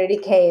opportunity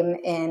came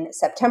in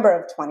September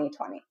of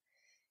 2020.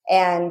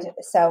 And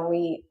so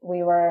we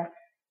were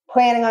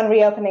planning on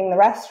reopening the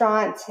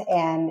restaurant,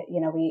 and,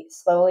 we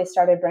slowly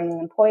started bringing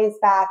employees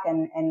back,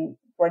 and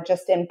we're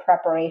just in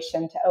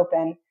preparation to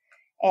open.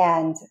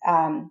 And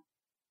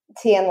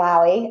T and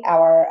Lally,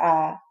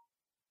 our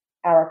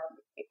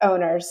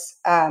owners,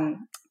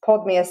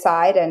 pulled me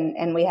aside,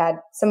 and we had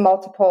some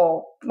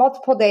multiple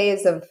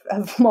days of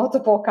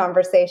multiple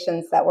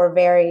conversations that were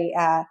very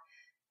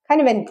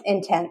kind of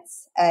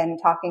intense, and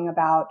talking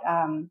about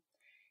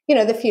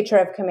the future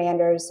of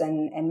Commanders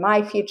and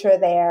my future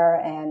there,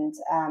 and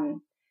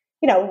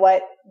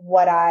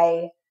what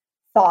I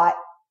thought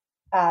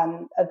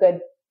a good,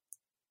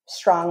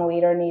 strong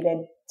leader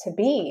needed to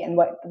be, and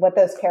what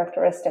those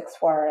characteristics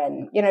were,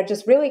 and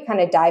just really kind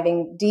of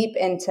diving deep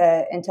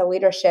into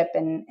leadership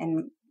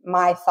and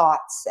my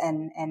thoughts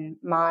and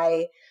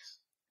my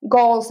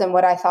goals and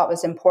what I thought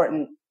was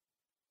important,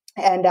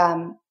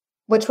 and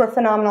which were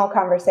phenomenal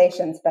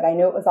conversations. But I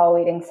knew it was all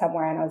leading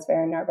somewhere, and I was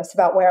very nervous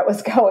about where it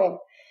was going.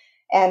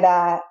 And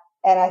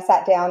I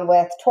sat down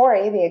with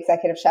Tori, the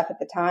executive chef at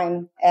the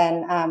time,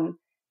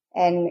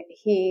 and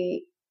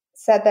he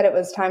said that it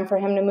was time for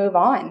him to move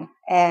on,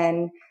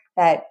 and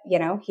that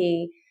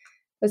he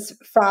was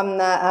from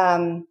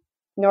the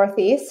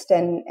Northeast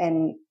and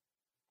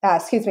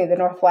the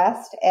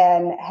Northwest,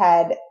 and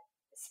had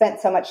spent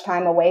so much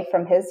time away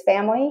from his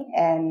family,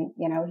 and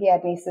he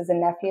had nieces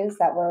and nephews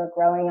that were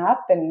growing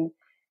up, and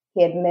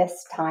he had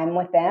missed time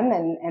with them,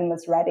 and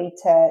was ready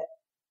to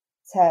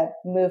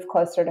move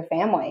closer to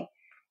family.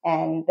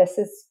 And this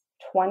is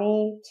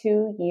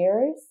 22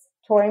 years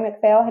Tori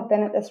McPhail had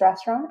been at this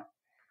restaurant.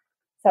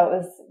 So it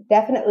was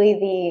definitely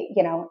the,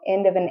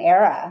 end of an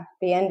era,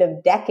 the end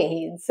of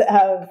decades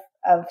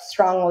of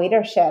strong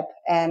leadership.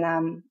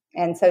 And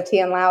so T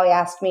and Lally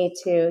asked me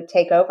to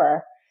take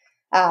over,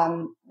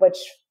 which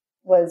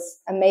was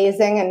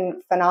amazing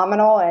and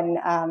phenomenal, and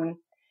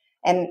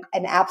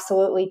an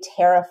absolutely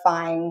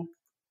terrifying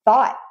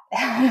thought.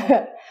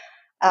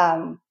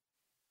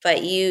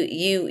 But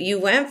you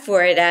went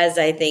for it, as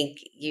I think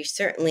you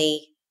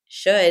certainly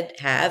should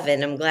have,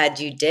 and I'm glad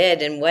you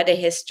did. And what a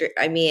history!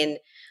 I mean,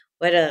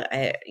 what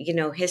a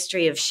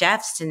history of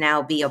chefs to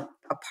now be a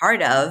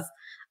part of.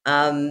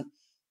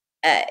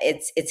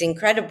 It's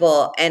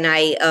incredible, and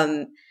I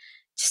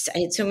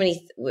had so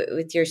many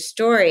with your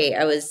story.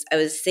 I was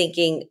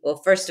thinking,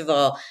 well, first of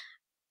all,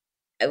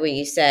 when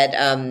you said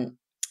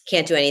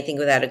can't do anything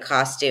without a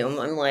costume,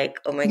 I'm like,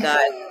 oh my God.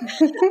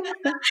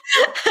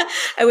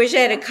 I wish I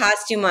had a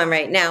costume on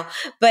right now.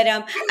 But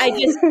I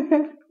just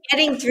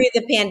getting through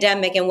the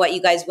pandemic and what you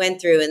guys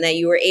went through, and that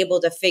you were able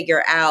to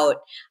figure out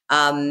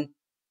how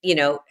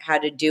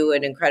to do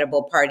an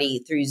incredible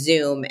party through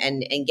Zoom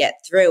and get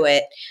through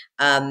it.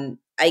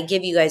 I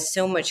give you guys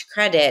so much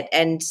credit.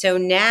 And so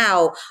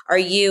now are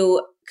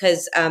you,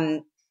 because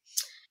I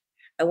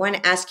want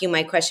to ask you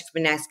my question for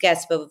my next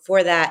guest, but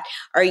before that,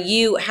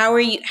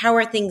 how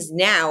are things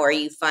now? Are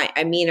you fine?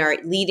 I mean, are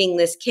leading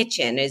this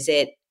kitchen, is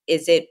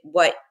it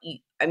what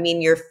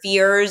your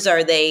fears,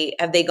 have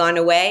they gone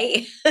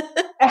away?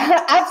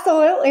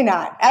 Absolutely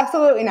not.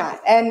 Absolutely not.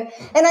 And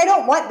I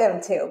don't want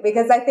them to,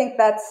 because I think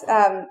that's,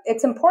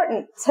 it's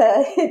important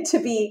to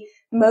be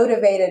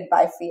motivated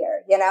by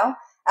fear,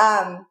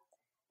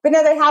 but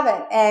no, they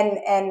haven't.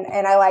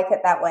 And I like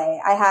it that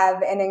way. I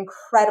have an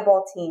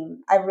incredible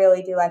team. I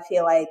really do. I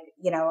feel like,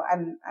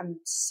 I'm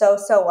so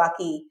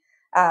lucky,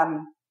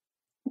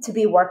 to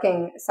be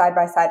working side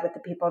by side with the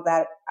people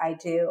that I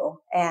do.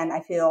 And I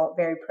feel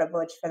very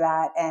privileged for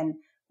that. And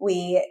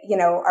we,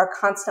 are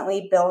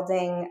constantly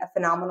building a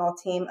phenomenal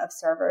team of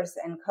servers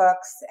and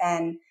cooks.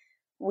 And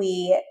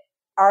we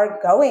are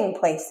going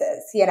places,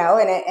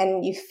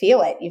 and you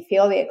feel it. You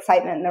feel the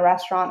excitement in the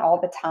restaurant all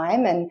the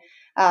time. And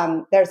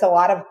there's a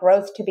lot of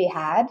growth to be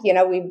had.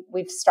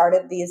 We've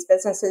started these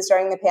businesses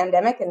during the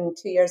pandemic, and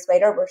 2 years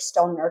later, we're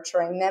still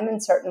nurturing them in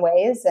certain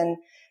ways. And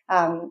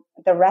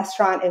the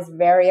restaurant is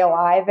very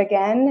alive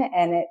again,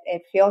 and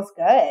it feels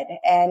good.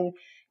 And,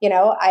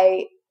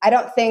 I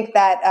don't think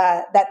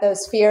that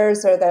those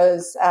fears or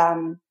those,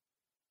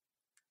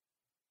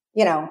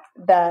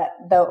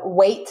 the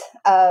weight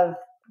of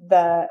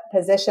the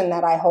position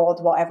that I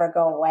hold will ever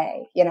go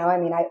away.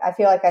 I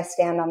feel like I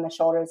stand on the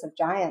shoulders of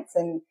giants,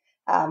 and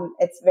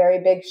it's very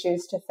big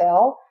shoes to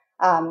fill,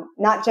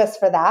 not just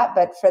for that,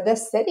 but for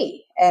this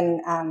city. And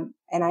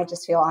I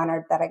just feel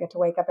honored that I get to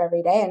wake up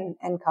every day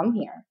and come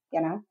here,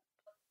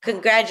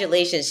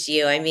 Congratulations to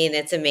you. I mean,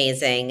 it's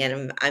amazing,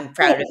 and I'm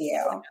proud Thank of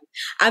you.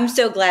 I'm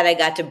so glad I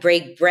got to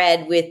break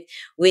bread with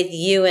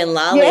you and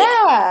Lolly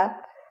Yeah.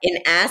 in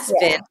Aspen,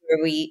 Yeah.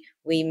 where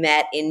we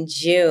met in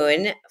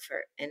June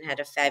and had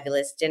a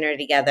fabulous dinner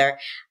together.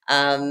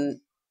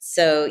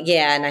 So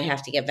yeah, and I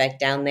have to get back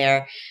down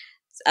there.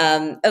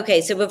 Okay,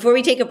 so before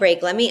we take a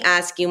break, let me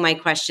ask you my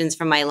questions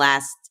from my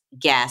last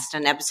guest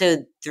on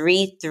episode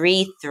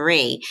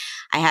 333.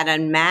 I had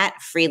on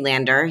Matt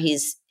Friedlander.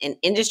 He's an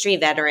industry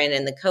veteran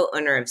and the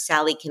co-owner of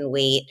Sally Can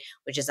Wait,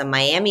 which is a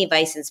Miami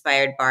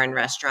Vice-inspired bar and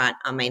restaurant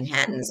on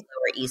Manhattan's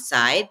Lower East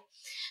Side.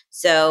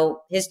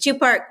 So his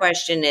two-part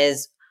question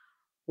is,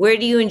 where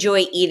do you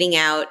enjoy eating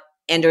out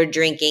and or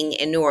drinking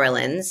in New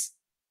Orleans?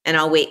 And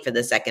I'll wait for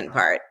the second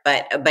part.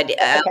 But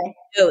Okay.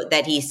 note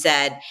that he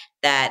said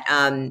that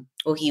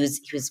he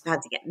was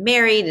about to get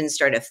married and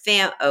start a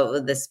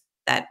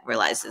that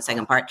realized the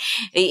second part.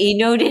 He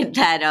noted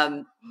that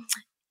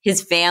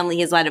his family,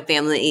 he has a lot of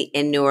family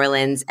in New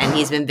Orleans, and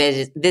he's been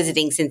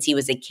visiting since he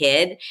was a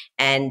kid,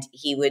 and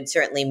he would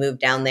certainly move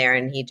down there,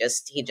 and he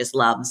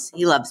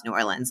loves New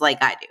Orleans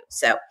like I do.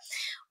 So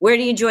where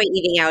do you enjoy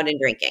eating out and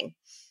drinking?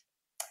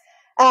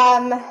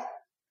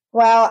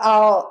 Well,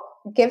 I'll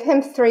give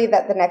him 3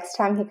 that the next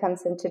time he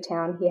comes into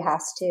town, he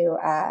has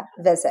to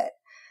visit.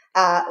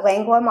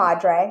 Lengua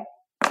Madre.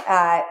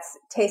 It's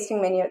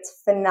tasting menu.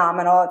 It's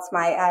phenomenal. It's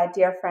my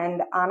dear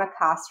friend, Ana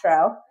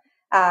Castro.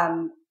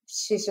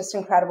 She's just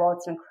incredible.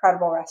 It's an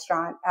incredible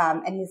restaurant,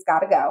 and he's got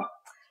to go.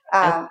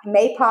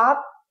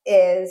 Maypop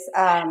is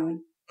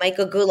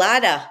Michael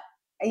Gulata.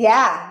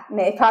 Yeah,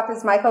 Maypop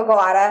is Michael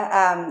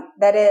Gulata.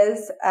 That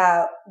is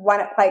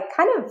one,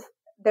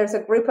 there's a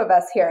group of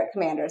us here at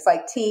Commanders,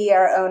 like T,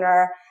 our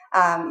owner,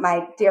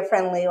 my dear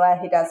friend Leela,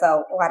 who does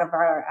a lot of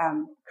our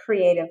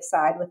creative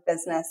side with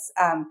business.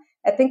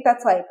 I think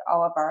that's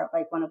all of our,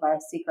 one of our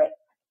secret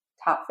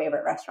top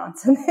favorite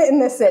restaurants in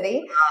the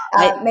city.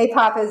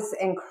 Maypop is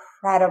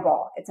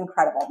incredible. It's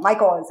incredible.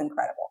 Michael is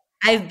incredible.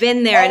 I've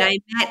been there, and I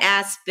met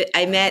Aspen.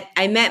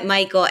 I met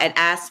Michael at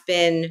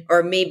Aspen,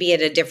 or maybe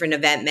at a different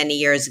event many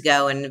years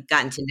ago, and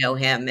gotten to know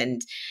him.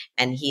 And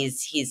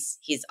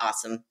he's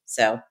awesome.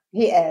 So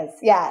he is.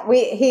 Yeah,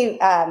 he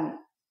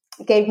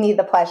gave me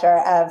the pleasure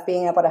of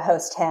being able to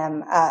host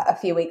him a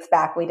few weeks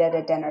back. We did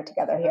a dinner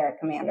together here at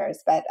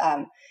Commanders, but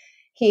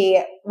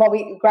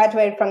we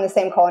graduated from the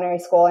same culinary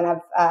school, and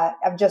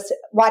I've just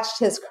watched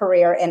his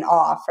career in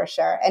awe for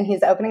sure. And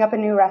he's opening up a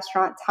new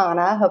restaurant,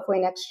 Tana, hopefully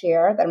next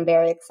year, that I'm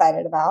very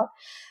excited about.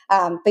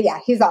 But yeah,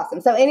 he's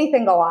awesome. So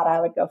anything Gulata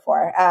I would go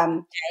for.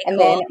 And cool.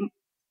 Then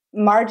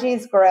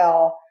Margie's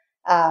Grill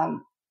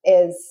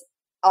is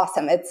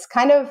awesome. It's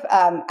kind of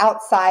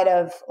outside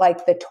of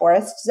the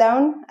tourist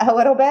zone a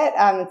little bit.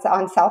 It's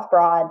on South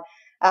Broad,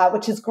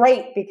 which is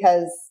great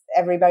because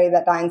everybody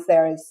that dines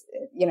there is,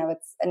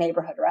 it's a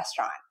neighborhood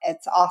restaurant.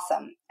 It's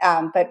awesome.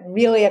 But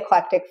really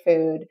eclectic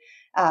food,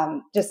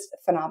 just a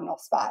phenomenal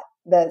spot.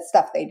 The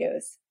stuff they do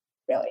is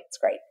it's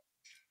great.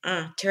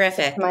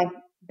 Terrific. It's my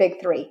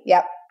big 3.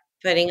 Yep.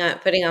 Putting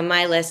on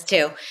my list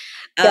too.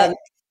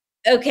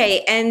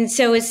 Okay. And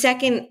so his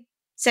second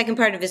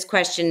part of his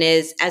question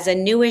is, as a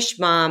newish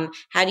mom,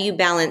 how do you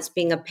balance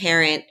being a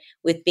parent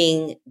with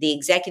being the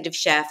executive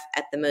chef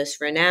at the most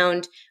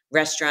renowned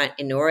restaurant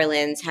in New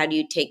Orleans? How do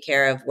you take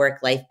care of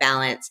work-life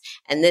balance?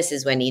 And this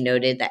is when he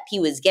noted that he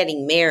was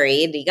getting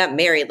married. He got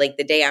married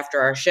the day after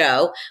our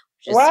show.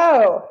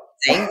 Whoa.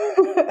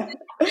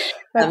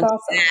 That's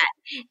awesome.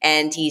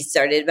 And he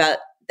started about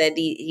that.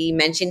 He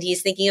mentioned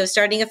he's thinking of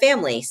starting a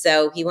family.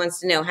 So he wants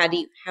to know,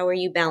 how are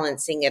you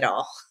balancing it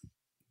all?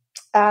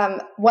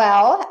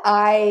 Well,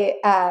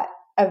 a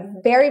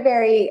very,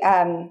 very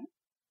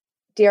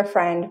dear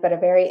friend, but a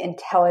very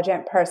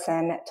intelligent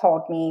person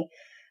told me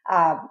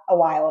a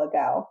while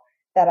ago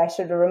that I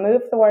should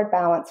remove the word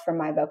balance from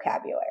my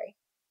vocabulary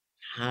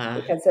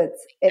because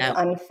it's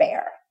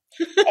unfair.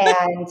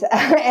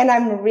 And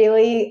I'm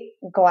really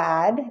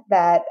glad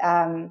that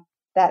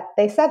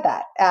they said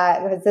that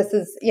because this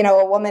is,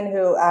 a woman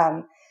who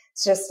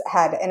just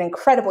had an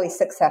incredibly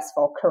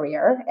successful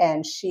career,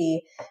 and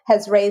she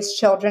has raised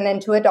children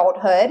into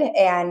adulthood.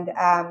 And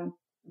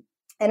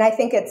I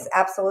think it's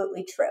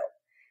absolutely true.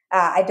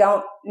 I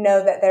don't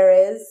know that there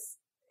is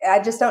I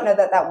just don't know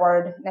that that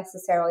word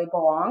necessarily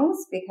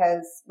belongs,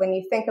 because when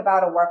you think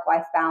about a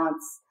work-life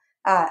balance,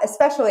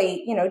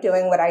 especially,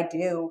 doing what I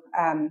do,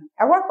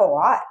 I work a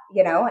lot,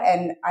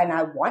 and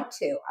I want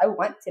to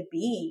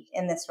be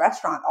in this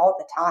restaurant all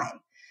the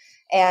time.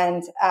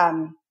 And,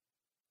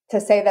 to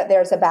say that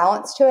there's a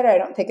balance to it, I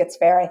don't think it's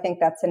fair. I think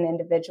that's an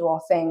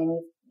individual thing,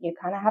 and you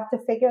kind of have to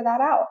figure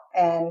that out.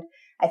 And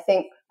I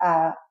think,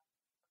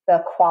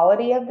 the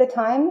quality of the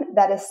time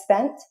that is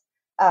spent,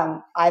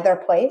 either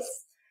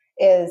place,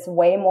 is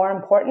way more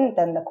important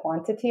than the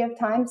quantity of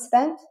time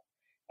spent.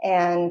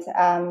 And,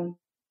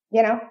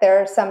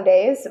 there are some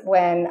days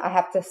when I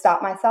have to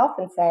stop myself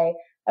and say,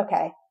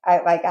 okay,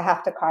 I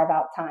have to carve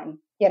out time,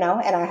 and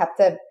I have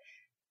to,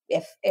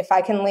 if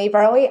I can leave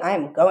early,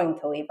 I'm going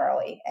to leave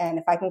early. And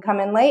if I can come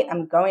in late,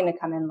 I'm going to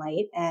come in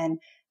late. And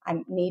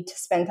I need to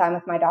spend time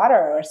with my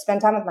daughter or spend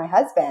time with my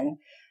husband.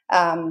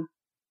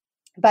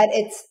 But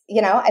it's,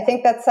 I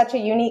think that's such a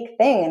unique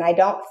thing. And I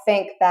don't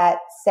think that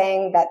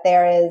saying that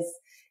there is,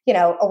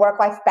 a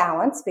work-life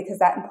balance, because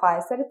that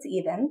implies that it's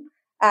even.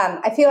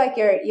 I feel like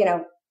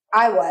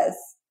I was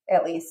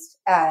at least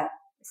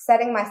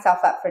setting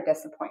myself up for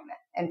disappointment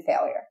and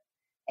failure.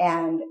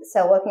 And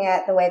so looking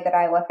at the way that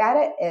I look at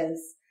it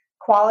is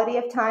quality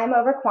of time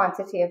over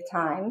quantity of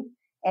time,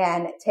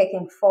 and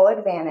taking full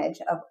advantage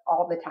of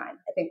all the time.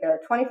 I think there are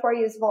 24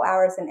 usable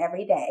hours in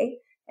every day,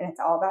 and it's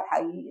all about how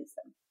you use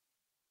them.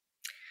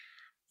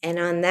 And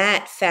on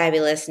that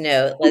fabulous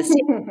note, let's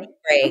take a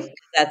break.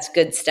 That's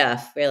good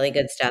stuff, really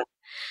good stuff.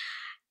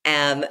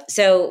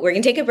 So we're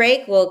going to take a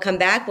break. We'll come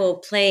back. We'll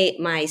play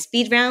my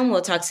speed round.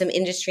 We'll talk some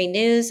industry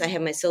news. I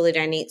have my solo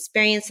dining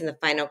experience and the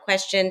final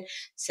question.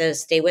 So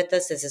stay with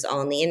us. This is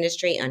All in the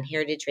Industry on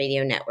Heritage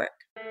Radio Network.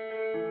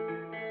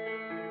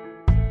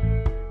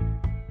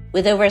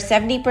 With over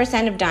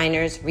 70% of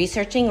diners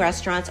researching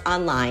restaurants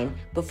online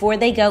before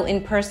they go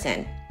in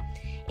person,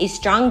 a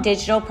strong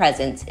digital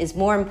presence is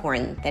more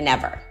important than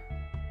ever.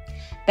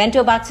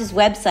 Bento Box's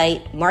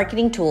website,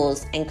 marketing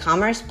tools, and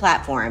commerce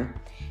platform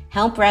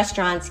help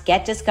restaurants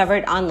get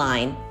discovered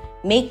online,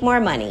 make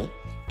more money,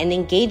 and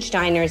engage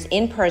diners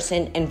in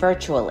person and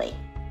virtually.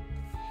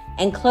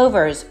 And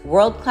Clover's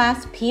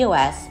world-class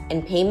POS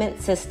and payment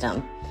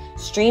system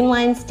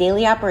streamlines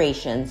daily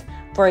operations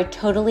for a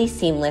totally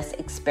seamless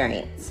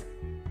experience.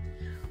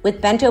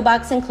 With Bento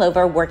Box and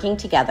Clover working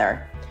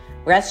together,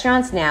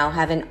 restaurants now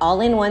have an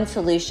all-in-one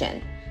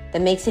solution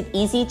that makes it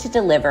easy to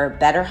deliver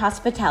better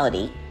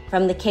hospitality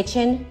from the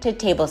kitchen to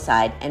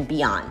tableside and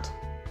beyond.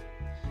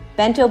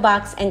 Bento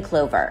Box and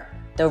Clover,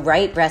 the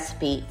right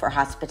recipe for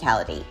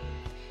hospitality.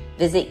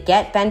 Visit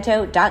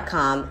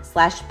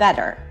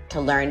getbento.com/better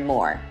to learn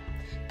more.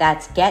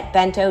 That's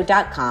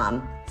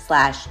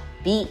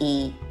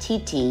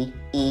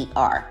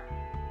getbento.com/BETTER.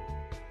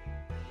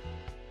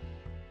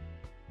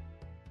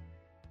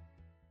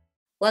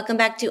 Welcome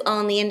back to All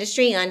in the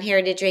Industry on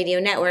Heritage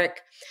Radio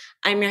Network.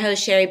 I'm your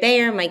host, Sherry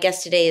Bayer. My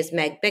guest today is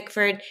Meg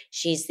Bickford.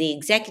 She's the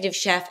executive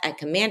chef at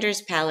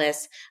Commander's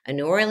Palace, a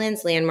New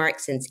Orleans landmark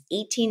since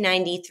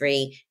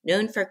 1893,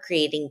 known for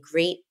creating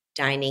great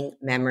dining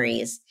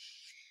memories.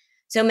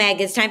 So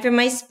Meg, it's time for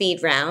my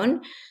speed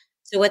round.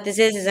 So what this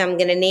is I'm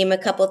going to name a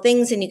couple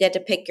things and you get to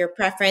pick your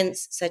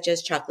preference, such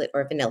as chocolate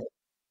or vanilla.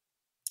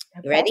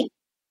 Okay. You ready?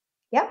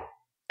 Yep.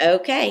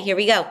 Okay, here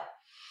we go.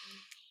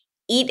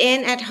 Eat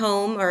in at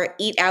home or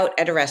eat out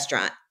at a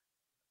restaurant?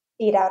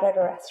 Eat out at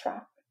a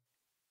restaurant.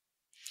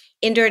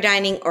 Indoor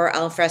dining or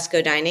al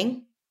fresco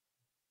dining?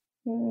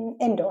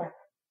 Indoor.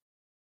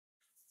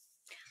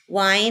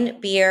 Wine,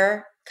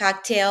 beer,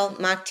 cocktail,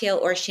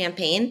 mocktail, or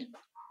champagne?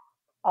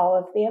 All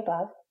of the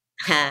above.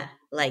 Ha,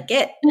 like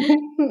it.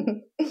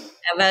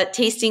 How about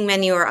tasting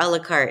menu or a la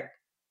carte?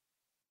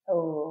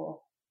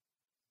 Oh,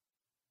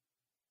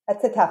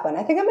 that's a tough one.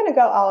 I think I'm going to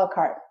go a la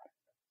carte.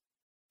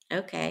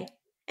 Okay.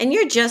 And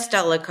you're just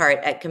a la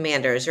carte at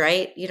Commander's,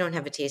 right? You don't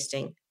have a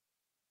tasting.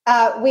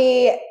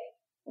 We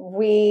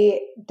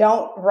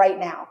don't right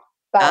now,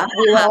 but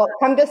we will.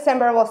 Come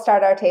December, we'll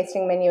start our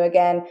tasting menu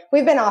again.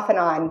 We've been off and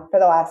on for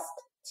the last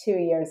 2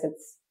 years.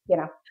 It's,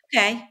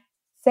 okay.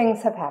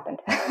 Things have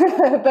happened,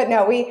 but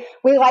no, we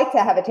like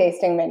to have a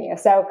tasting menu.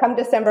 So come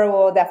December,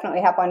 we'll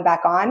definitely have one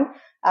back on.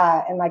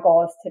 And my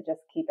goal is to just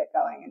keep it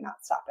going and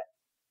not stop it.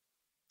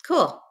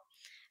 Cool.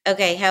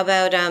 Okay. How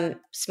about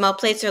small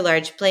plates or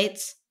large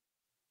plates?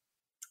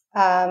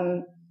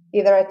 Either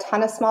a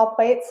ton of small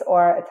plates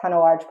or a ton of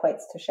large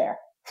plates to share.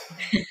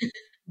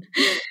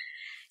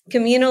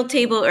 Communal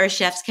table or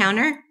chef's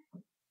counter?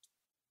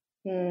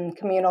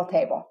 Communal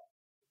table.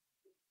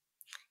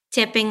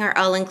 Tipping or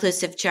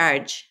all-inclusive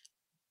charge?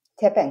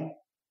 Tipping.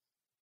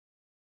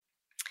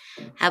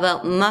 How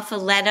about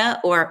muffaletta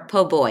or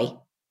po' boy?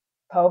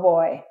 Po'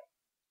 boy.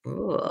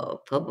 Ooh,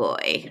 po'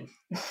 boy.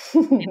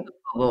 Po'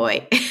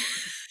 boy.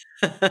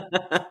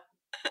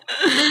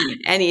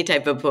 Any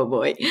type of po'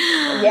 boy.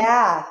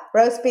 Yeah.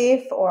 Roast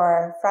beef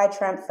or fried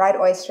shrimp, fried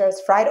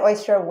oysters, fried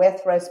oyster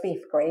with roast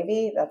beef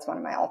gravy. That's one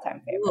of my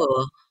all-time favorites.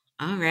 Ooh,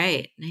 all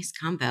right. Nice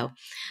combo.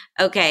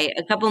 Okay,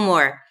 a couple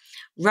more.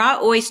 Raw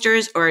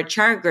oysters or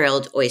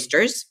char-grilled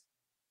oysters?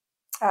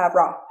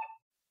 Raw.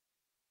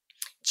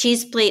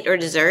 Cheese plate or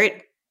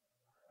dessert?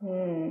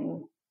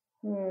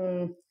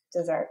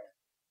 Dessert.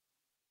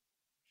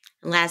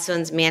 And last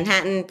one's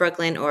Manhattan,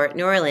 Brooklyn, or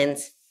New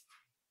Orleans?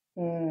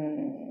 I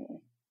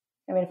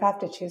mean, if I have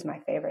to choose my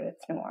favorite,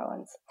 it's New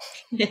Orleans.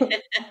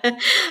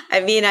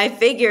 I mean, I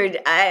figured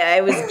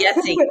I was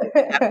guessing you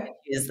have to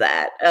choose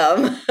that.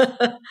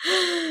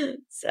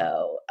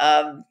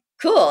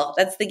 Cool.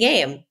 That's the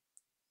game.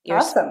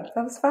 Awesome.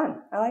 That was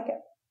fun. I like it.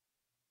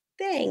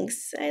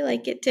 Thanks. I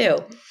like it too.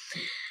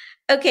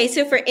 Okay,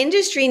 so for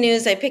industry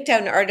news, I picked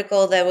out an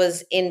article that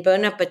was in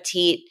Bon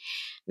Appetit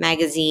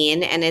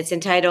magazine, and it's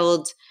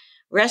entitled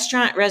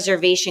 "Restaurant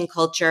Reservation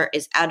Culture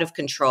is Out of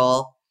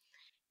Control.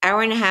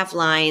 Hour-and-a-half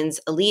lines,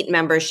 elite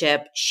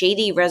membership,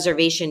 shady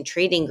reservation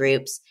trading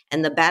groups,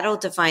 and the battle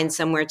to find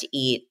somewhere to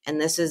eat."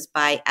 And this is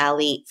by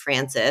Ali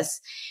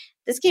Francis.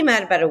 This came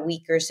out about a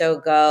week or so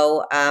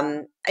ago.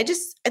 I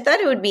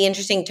thought it would be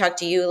interesting to talk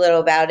to you a little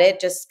about it,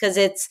 just because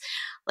it's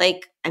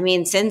like, I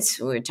mean, since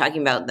we were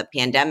talking about the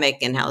pandemic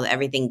and how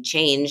everything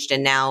changed,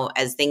 and now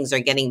as things are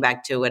getting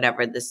back to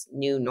whatever this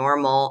new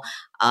normal,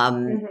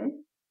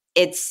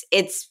 it's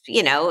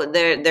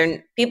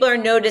they're people are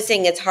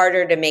noticing it's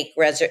harder to make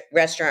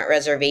restaurant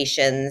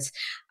reservations.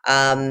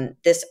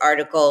 This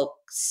article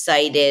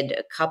cited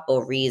a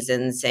couple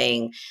reasons,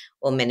 saying,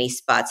 well, many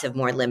spots have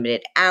more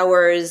limited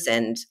hours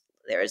and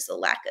there's a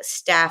lack of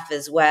staff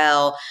as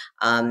well.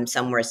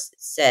 Somewhere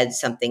said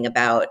something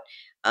about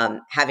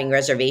having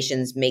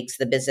reservations makes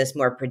the business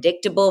more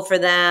predictable for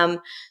them.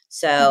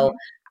 So,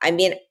 I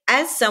mean,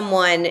 as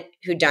someone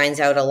who dines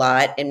out a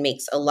lot and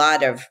makes a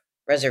lot of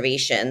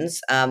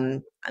reservations,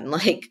 I'm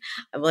like,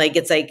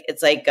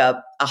 it's like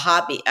a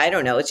hobby. I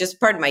don't know. It's just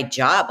part of my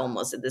job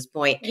almost at this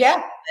point.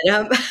 Yeah.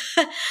 But,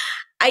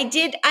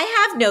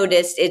 I have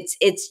noticed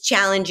it's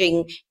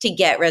challenging to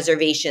get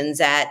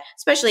reservations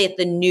especially at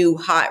the new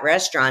hot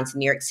restaurants in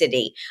New York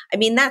City. I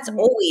mean,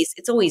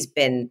 it's always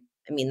been,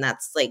 I mean,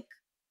 that's like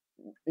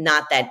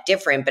not that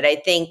different, but I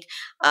think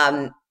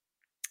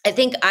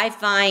I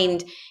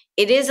find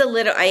it is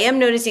I am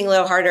noticing a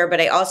little harder,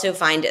 but I also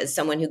find, as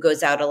someone who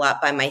goes out a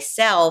lot by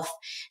myself,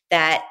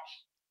 that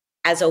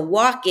as a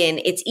walk-in,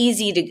 it's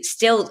easy to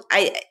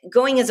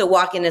going as a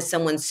walk-in as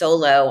someone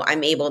solo,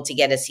 I'm able to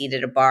get a seat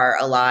at a bar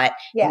a lot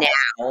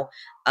now.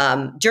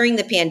 During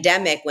the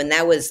pandemic, when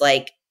that was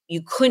like,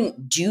 you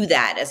couldn't do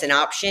that as an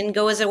option,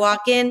 go as a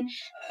walk-in,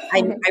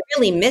 I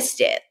really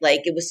missed it.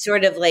 Like, it was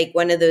sort of like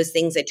one of those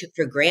things I took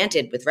for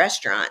granted with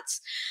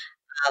restaurants.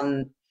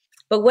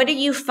 But what are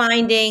you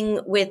finding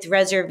with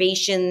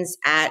reservations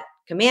at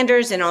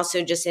Commanders and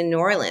also just in New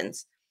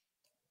Orleans?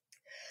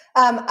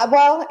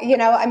 Well,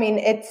 I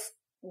mean,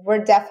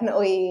 we're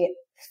definitely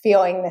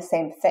feeling the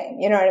same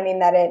thing. You know what I mean?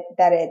 That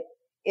it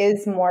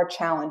is more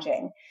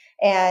challenging.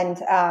 And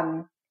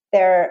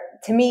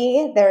to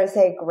me, there's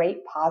a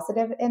great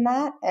positive in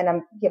that. And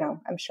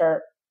I'm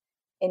sure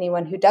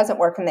anyone who doesn't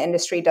work in the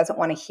industry doesn't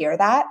want to hear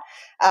that.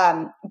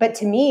 But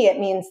to me, it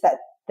means that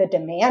the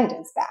demand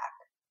is back.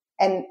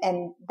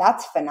 And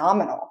that's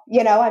phenomenal.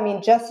 I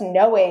mean, just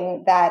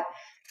knowing that,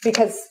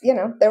 because,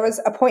 there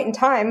was a point in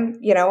time,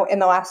 in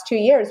the last 2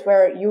 years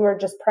where you were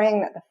just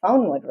praying that the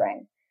phone would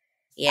ring.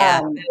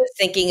 Yeah. I was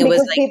thinking it was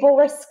like people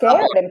were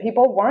scared and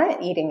people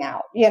weren't eating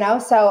out,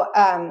 so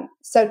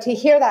to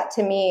hear that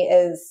to me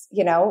is,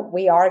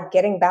 we are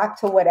getting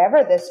back to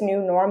whatever this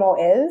new normal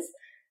is.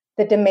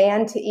 The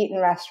demand to eat in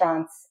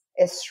restaurants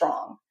is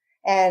strong.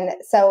 And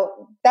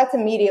so that's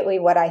immediately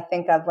what I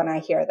think of when I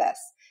hear this.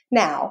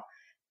 Now,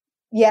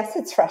 yes,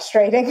 it's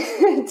frustrating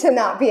to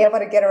not be able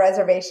to get a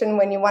reservation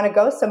when you want to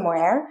go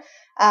somewhere.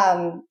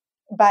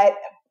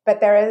 But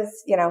there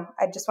is,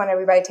 I just want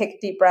everybody to take a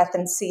deep breath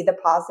and see the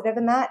positive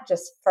in that,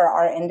 just for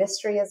our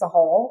industry as a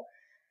whole.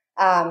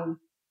 100%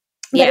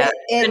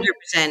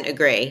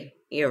 agree.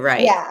 You're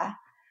right. Yeah.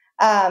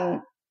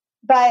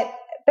 But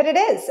it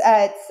is,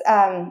 it's,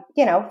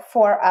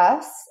 for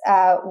us,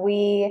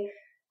 we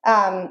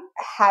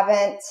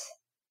haven't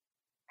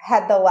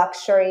had the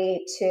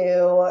luxury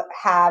to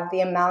have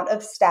the amount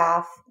of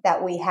staff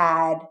that we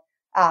had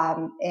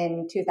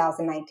in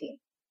 2019.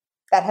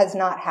 That has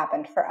not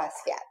happened for us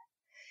yet.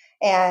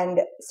 And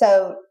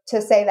so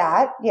to say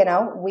that,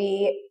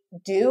 we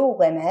do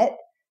limit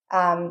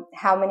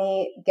how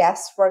many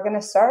guests we're going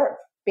to serve,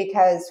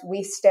 because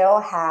we still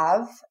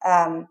have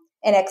an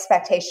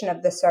expectation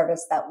of the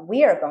service that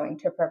we are going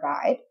to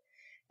provide.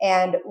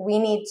 And we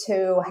need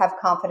to have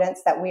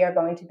confidence that we are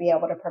going to be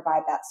able to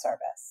provide that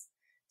service.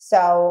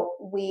 So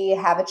we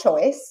have a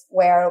choice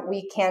where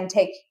we can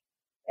take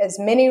as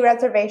many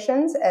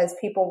reservations as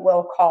people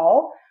will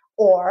call,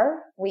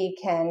 or we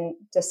can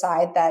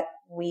decide that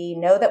we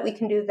know that we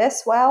can do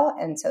this well,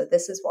 and so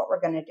this is what we're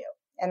going to do.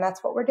 And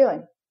that's what we're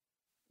doing.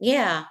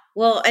 Yeah.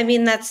 Well, I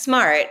mean, that's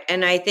smart.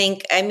 And I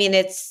think, I mean,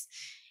 it's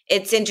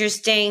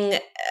interesting.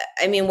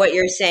 I mean, what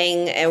you're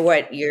saying and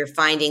what you're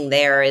finding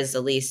there is,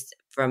 at least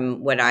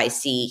from what I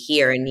see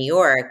here in New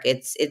York,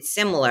 it's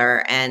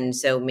similar. And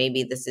so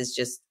maybe this is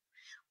just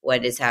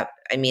what is happening.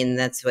 I mean,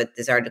 that's what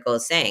this article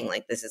is saying.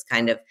 Like, this is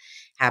kind of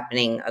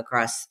happening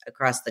across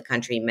the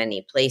country,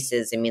 many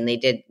places. I mean, they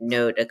did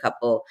note a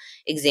couple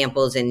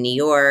examples in New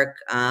York,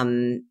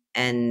 and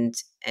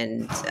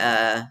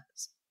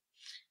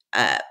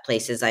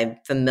places I'm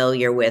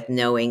familiar with,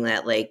 knowing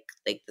that like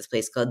this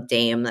place called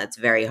Dame, that's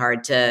very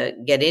hard to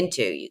get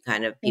into. You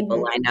kind of,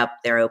 people line up,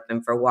 they're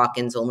open for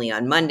walk-ins only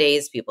on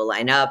Mondays, people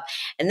line up.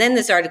 And then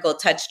this article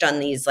touched on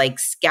these like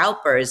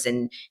scalpers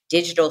and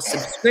digital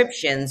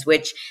subscriptions,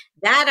 which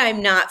that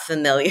I'm not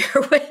familiar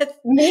with.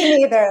 Me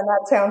neither, and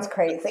that sounds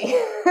crazy.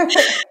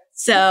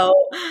 So,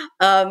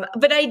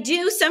 but I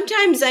do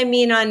sometimes, I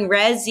mean, on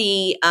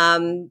Resi,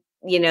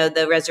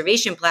 the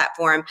reservation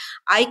platform,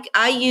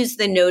 I use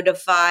the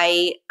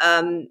Notify,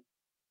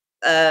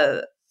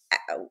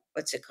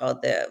 what's it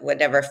called? The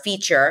whatever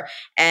feature.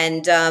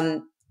 And,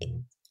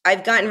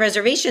 I've gotten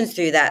reservations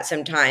through that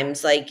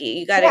sometimes. Like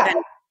you got to kind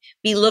of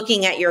be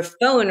looking at your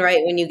phone,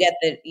 right, when you get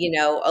the,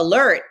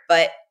 alert,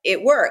 but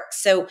it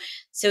works. So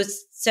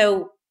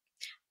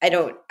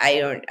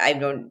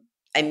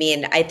I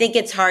mean, I think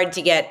it's hard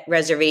to get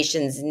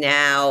reservations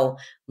now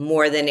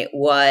more than it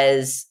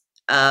was.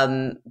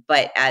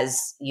 But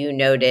as you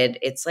noted,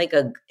 it's like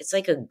a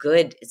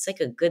good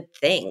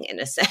thing in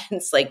a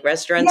sense. Like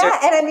restaurants are,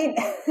 and I mean,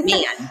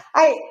 man.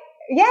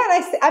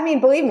 I mean,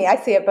 believe me, I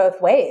see it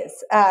both ways.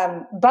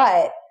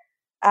 But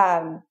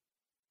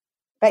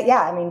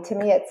yeah, I mean, to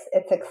me,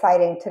 it's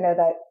exciting to know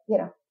that,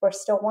 we're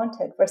still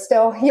wanted. We're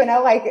still,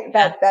 like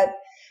that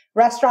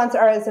restaurants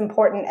are as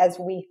important as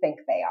we think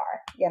they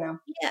are, Yeah.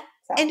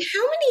 So. And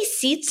how many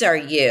seats are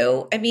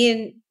you? I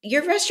mean,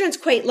 your restaurant's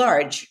quite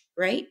large,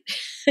 right?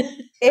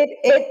 It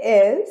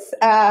is.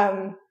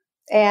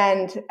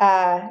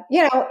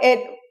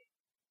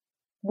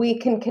 We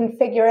can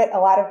configure it a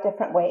lot of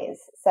different ways.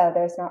 So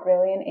there's not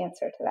really an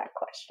answer to that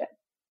question.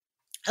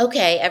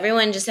 Okay.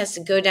 Everyone just has to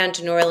go down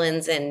to New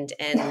Orleans and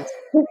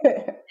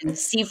and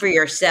see for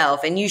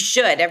yourself. And you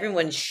should.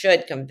 Everyone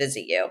should come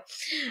visit you.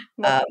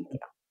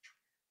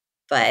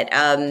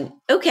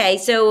 Okay.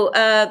 So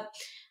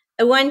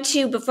I want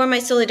to, before my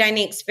solo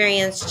dining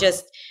experience,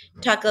 just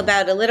talk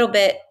about a little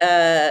bit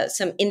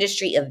some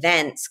industry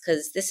events,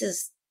 because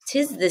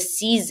tis the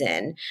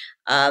season.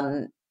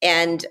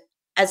 And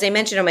as I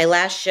mentioned on my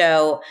last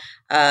show,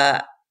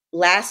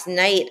 last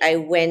night I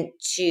went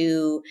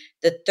to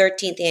the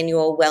 13th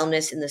annual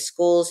Wellness in the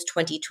Schools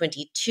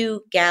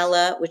 2022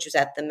 gala, which was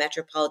at the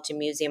Metropolitan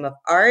Museum of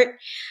Art.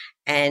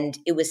 And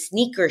it was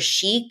sneaker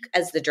chic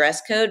as the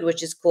dress code,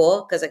 which is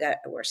cool because I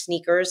wore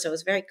sneakers, so it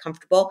was very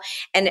comfortable.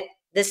 And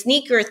the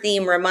sneaker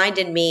theme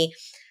reminded me,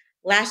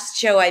 last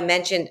show I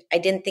mentioned I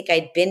didn't think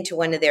I'd been to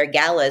one of their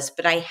galas,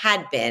 but I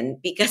had been,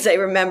 because I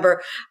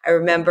remember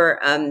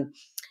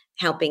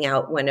helping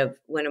out one of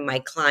my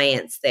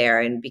clients there,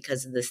 and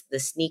because of the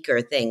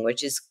sneaker thing,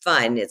 which is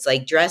fun. It's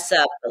like dress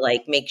up, but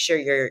like make sure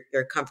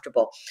you're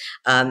comfortable.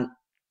 And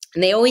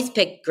they always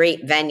pick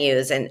great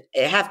venues. And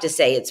I have to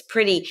say, it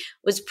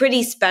was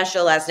pretty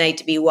special last night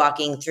to be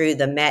walking through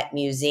the Met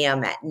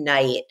Museum at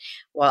night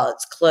while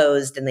it's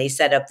closed. And they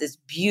set up this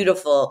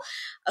beautiful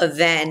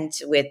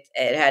event it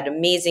had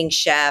amazing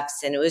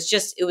chefs. And it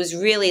was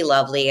really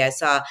lovely. I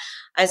saw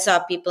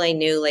people I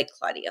knew, like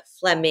Claudia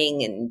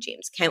Fleming, and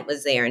James Kent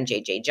was there, and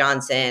JJ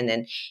Johnson.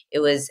 And it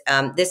was,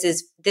 this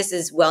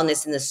is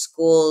Wellness in the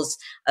Schools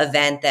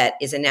event that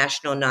is a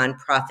national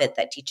nonprofit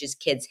that teaches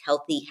kids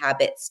healthy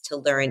habits to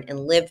learn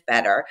and live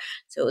better.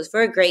 So it was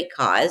for a great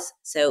cause.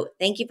 So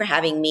thank you for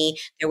having me.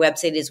 Their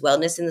website is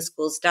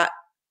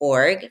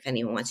wellnessintheschools.org if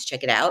anyone wants to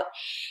check it out.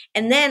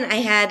 And then I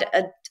had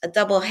a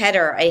double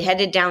header. I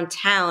headed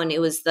downtown. It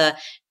was the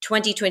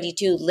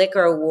 2022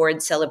 Liquor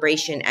Award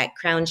celebration at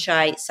Crown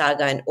Shy,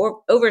 Saga, and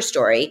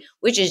Overstory,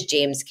 which is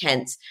James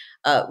Kent's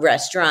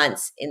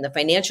restaurants in the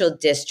financial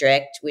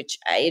district, which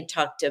I'd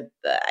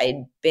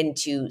been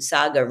to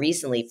Saga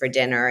recently for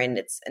dinner, and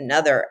it's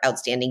another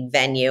outstanding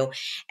venue.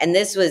 And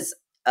this was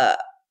a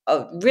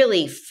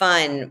really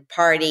fun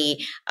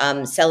party,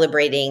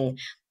 celebrating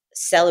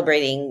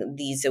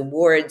these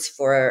awards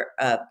for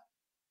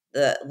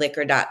the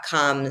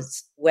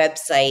liquor.com's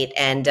website.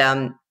 And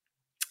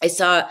I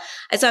saw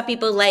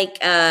people like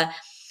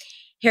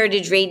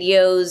Heritage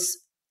Radio's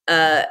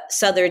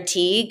Souther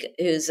Teague,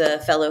 who's a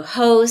fellow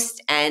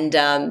host, and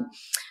Dale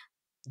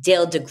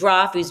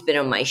DeGroff, who's been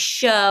on my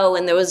show.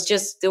 And there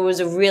was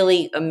a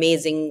really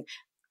amazing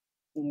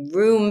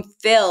room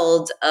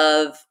filled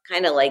of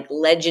kind of like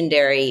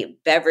legendary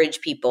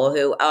beverage people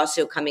who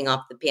also coming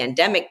off the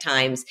pandemic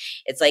times.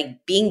 It's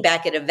like being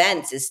back at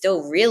events is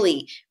still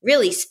really,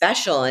 really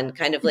special, and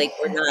kind of like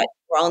we're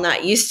all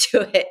not used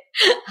to it.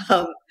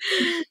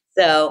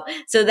 So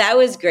that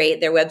was great.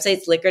 Their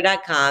website's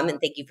liquor.com,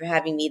 and thank you for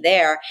having me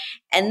there.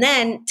 And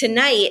then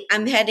tonight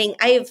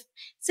it's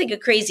like a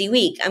crazy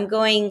week. I'm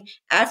going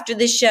after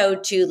the show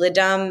to La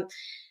Dame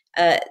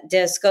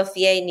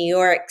d'Escoffier, New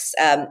York's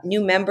new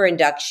member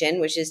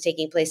induction, which is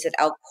taking place at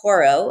El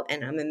Coro,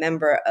 and I'm a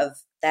member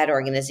of that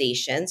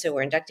organization. So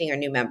we're inducting our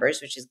new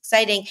members, which is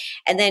exciting.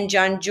 And then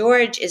John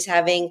George is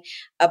having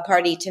a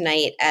party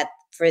tonight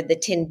for the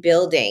Tin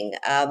Building.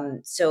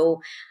 So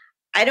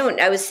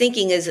I was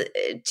thinking is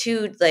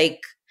two,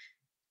 like,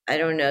 I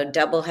don't know,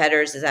 double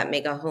headers. Does that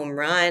make a home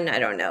run? I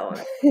don't know.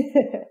 I'm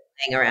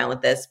playing around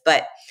with this,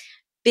 but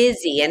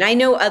busy. And I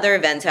know other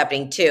events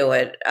happening too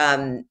at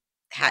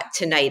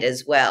tonight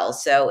as well.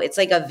 So it's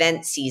like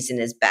event season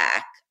is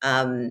back.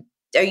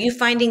 Are you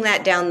finding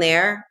that down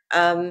there,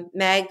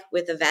 Meg,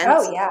 with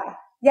events? Oh yeah.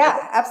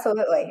 Yeah,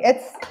 absolutely.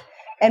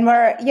 And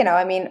we're,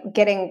 I mean,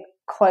 getting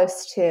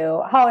close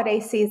to holiday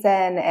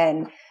season,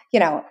 and,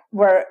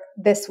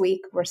 this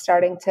week we're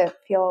starting to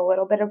feel a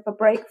little bit of a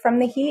break from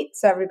the heat.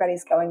 So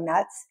everybody's going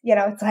nuts.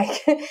 It's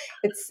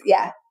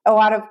like, a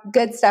lot of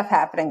good stuff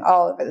happening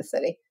all over the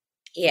city.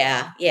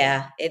 Yeah,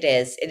 it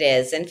is. It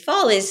is. And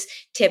fall is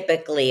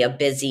typically a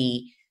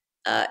busy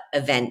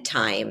event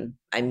time.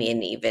 I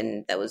mean,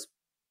 even that was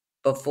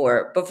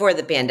before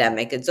the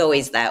pandemic. It's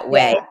always that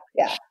way.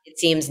 Yeah. It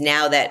seems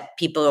now that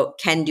people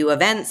can do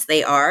events,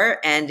 they are,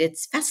 and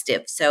it's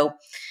festive. So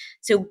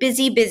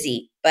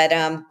busy,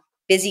 but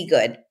busy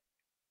good.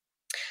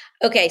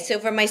 Okay, so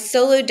for my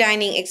solo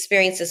dining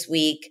experience this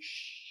week,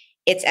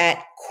 it's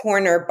at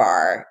Corner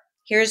Bar.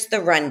 Here's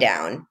the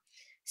rundown.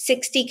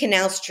 60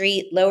 Canal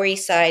Street, Lower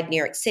East Side, New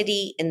York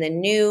City, in the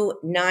new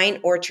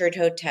 9 Orchard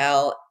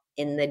Hotel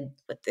in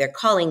what they're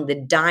calling the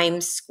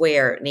Dime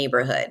Square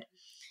neighborhood.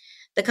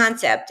 The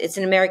concept, it's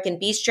an American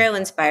bistro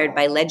inspired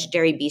by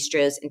legendary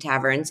bistros and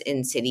taverns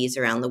in cities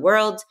around the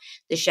world.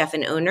 The chef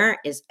and owner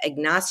is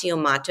Ignacio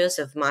Matos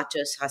of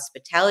Matos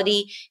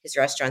Hospitality. His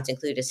restaurants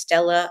include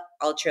Estella,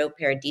 Altro,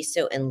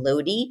 Paradiso, and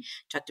Lodi.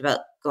 Talked about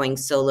going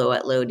solo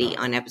at Lodi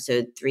on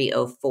episode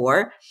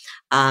 304.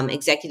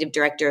 Executive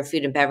Director of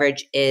Food and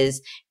Beverage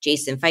is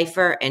Jason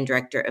Pfeiffer, and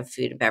Director of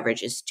Food and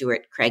Beverage is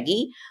Stuart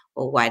Craigie.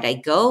 Well, why'd I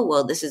go?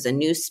 Well, this is a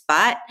new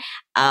spot.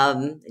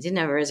 I didn't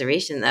have a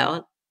reservation,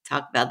 though.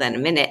 Talk about that in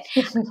a minute.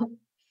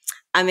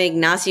 I'm an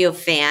Ignacio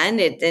fan,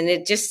 and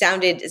it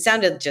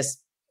sounded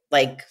just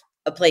like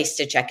a place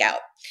to check out.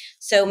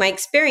 So my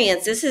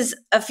experience, this is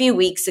a few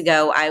weeks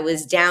ago. I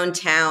was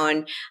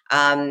downtown,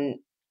 and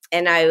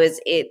I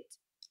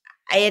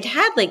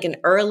had like an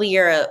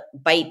earlier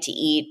bite to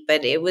eat,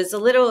 but it was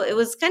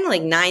kind of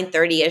like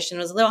 9:30ish, and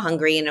I was a little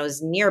hungry, and I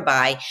was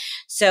nearby.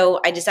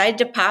 So I decided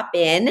to pop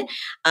in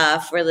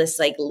for this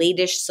like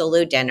late-ish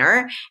solo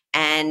dinner.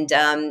 And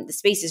the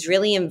space is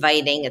really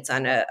inviting. It's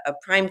on a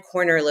prime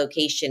corner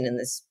location in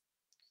this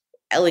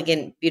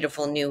elegant,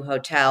 beautiful new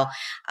hotel.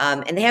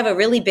 And they have a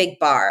really big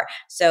bar.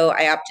 So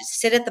I opted to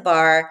sit at the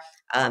bar.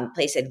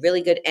 Place had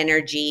really good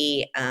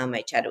energy.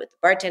 I chatted with the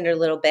bartender a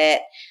little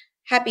bit.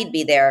 Happy to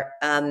be there.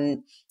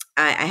 I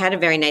had a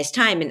very nice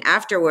time. And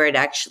afterward,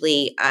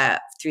 actually,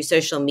 through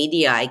social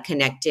media, I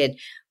connected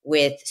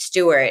with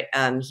Stuart.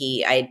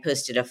 I had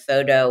posted a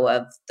photo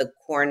of the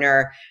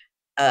corner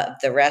of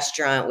the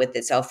restaurant with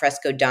its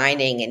alfresco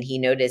dining, and he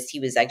noticed he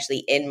was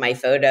actually in my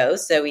photo.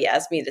 So he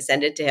asked me to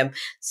send it to him.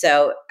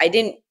 So I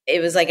didn't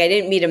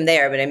meet him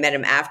there, but I met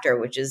him after,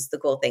 which is the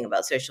cool thing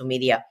about social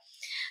media.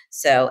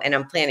 So, and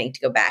I'm planning to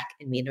go back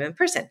and meet him in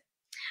person.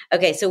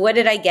 Okay, so what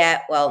did I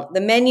get? Well,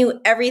 the menu,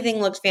 everything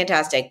looks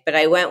fantastic, but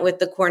I went with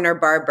the Corner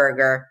Bar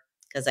burger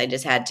because I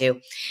just had to.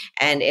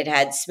 And it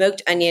had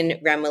smoked onion,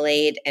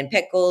 remoulade, and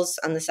pickles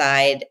on the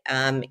side.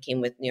 It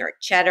came with New York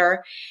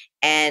cheddar.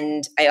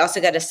 And I also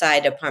got a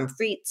side of pommes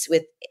frites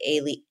with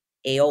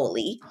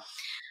aioli.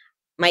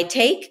 My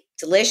take,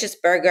 delicious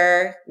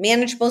burger,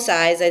 manageable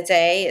size, I'd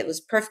say. It was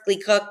perfectly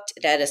cooked.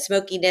 It had a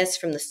smokiness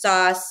from the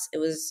sauce.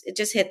 It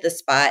just hit the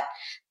spot.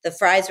 The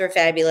fries were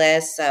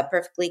fabulous,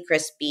 perfectly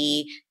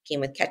crispy, came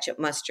with ketchup,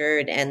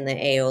 mustard, and the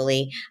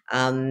aioli.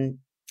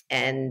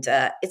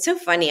 It's so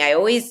funny. I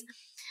always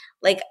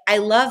I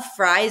love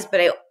fries,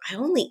 but I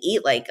only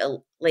eat like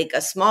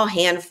a small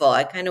handful.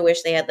 I kind of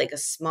wish they had like a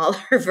smaller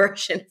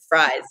version of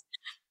fries,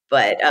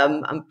 but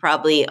I'm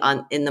probably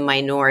in the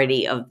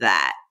minority of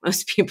that.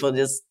 Most people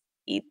just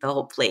eat the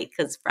whole plate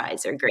because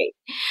fries are great.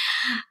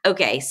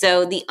 Okay,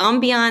 so the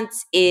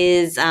ambiance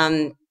is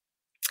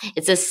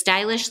it's a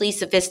stylishly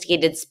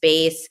sophisticated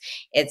space.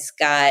 It's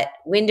got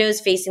windows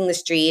facing the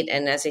street.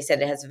 And as I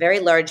said, it has a very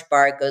large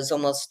bar. It goes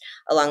almost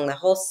along the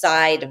whole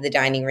side of the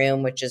dining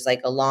room, which is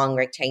like a long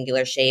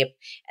rectangular shape.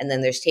 And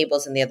then there's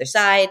tables on the other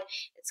side.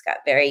 It's got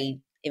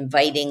very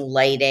inviting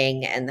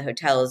lighting, and the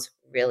hotel is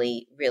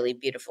really, really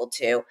beautiful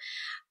too.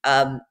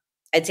 I'd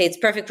say it's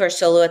perfect for a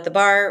solo at the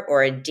bar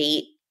or a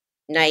date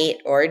night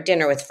or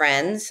dinner with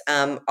friends.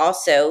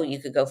 Also, you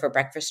could go for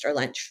breakfast or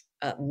lunch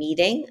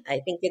meeting.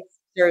 I think it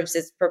serves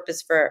its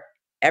purpose for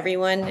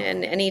everyone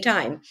and any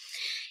time.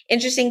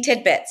 Interesting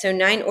tidbit. So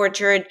 9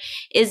 Orchard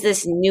is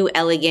this new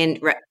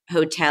elegant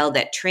hotel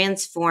that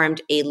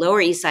transformed a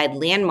Lower East Side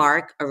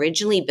landmark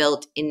originally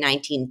built in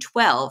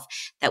 1912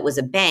 that was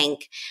a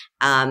bank,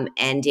 and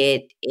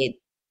it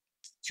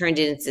turned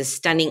it into this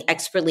stunning,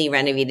 expertly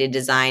renovated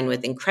design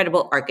with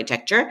incredible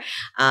architecture,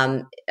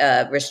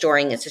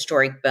 restoring its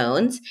historic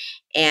bones.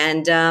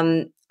 And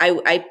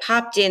I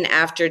popped in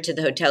after to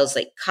the hotel's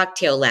like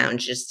cocktail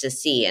lounge just to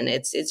see, and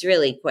it's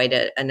really quite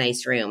a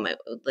nice room. I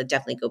would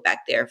definitely go back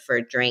there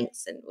for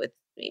drinks and with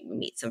maybe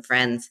meet some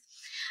friends.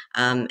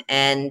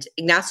 And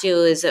Ignacio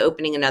is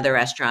opening another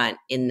restaurant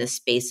in this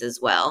space as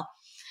well.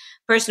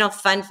 Personal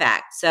fun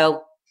fact.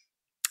 So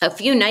a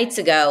few nights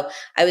ago,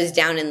 I was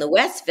down in the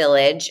West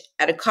Village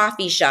at a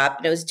coffee shop,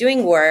 and I was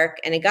doing work,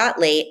 and it got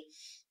late,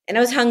 and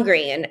I was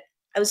hungry, and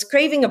I was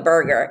craving a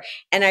burger.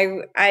 And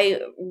I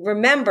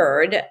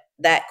remembered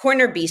that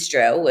Corner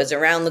Bistro was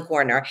around the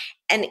corner.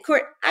 And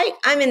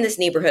I'm in this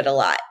neighborhood a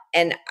lot,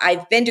 and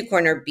I've been to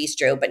Corner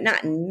Bistro, but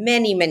not in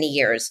many, many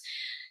years.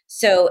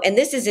 So, and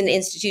this is an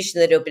institution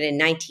that opened in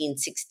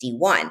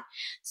 1961.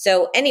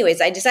 So anyways,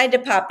 I decided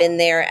to pop in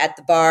there at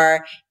the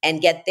bar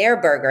and get their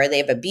burger. They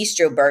have a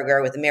bistro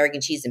burger with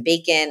American cheese and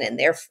bacon, and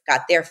they've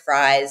got their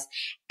fries.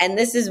 And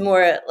this is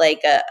more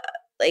like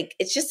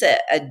it's just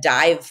a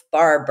dive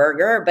bar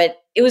burger, but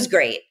it was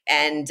great.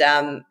 And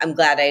I'm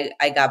glad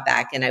I got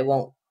back, and I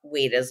won't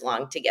wait as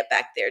long to get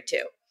back there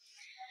too.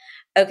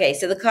 Okay,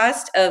 so the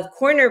cost of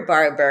Corner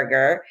Bar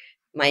Burger,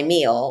 my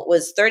meal,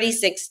 was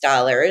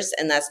 $36,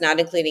 and that's not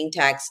including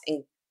tax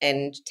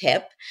and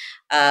tip.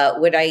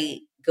 Would I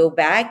go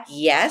back?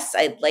 Yes,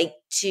 I'd like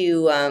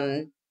to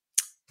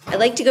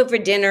go for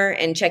dinner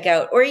and check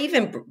out, or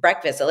even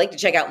breakfast. I like to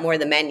check out more of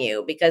the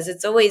menu, because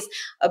it's always,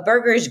 a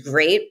burger is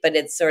great, but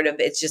it's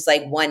just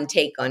like one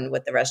take on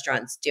what the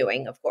restaurant's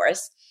doing, of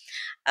course.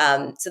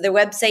 So their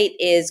website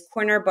is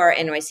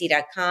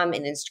cornerbarnyc.com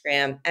and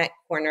Instagram at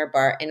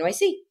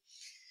cornerbarnyc.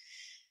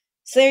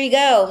 So there you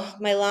go,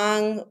 my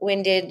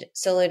long-winded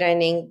solo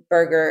dining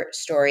burger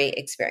story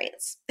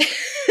experience.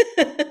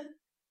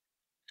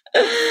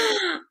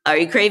 Are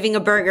you craving a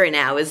burger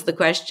now is the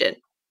question.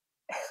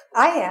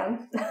 I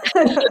am.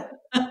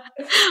 Well,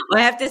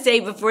 I have to say,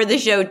 before the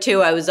show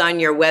too, I was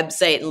on your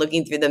website and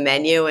looking through the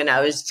menu, and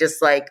I was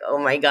just like, oh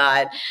my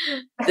God,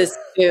 this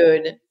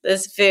food,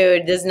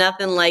 there's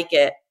nothing like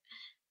it.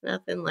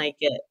 Nothing like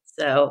it.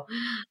 So,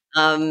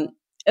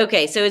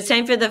 okay, so it's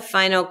time for the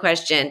final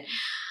question.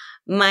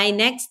 My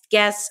next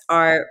guests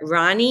are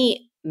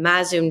Ronnie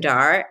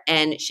Mazumdar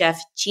and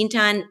Chef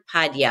Chintan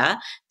Padya.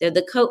 They're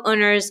the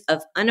co-owners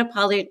of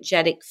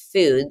Unapologetic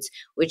Foods,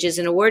 which is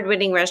an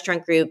award-winning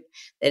restaurant group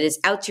that is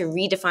out to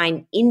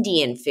redefine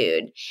Indian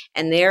food.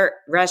 And their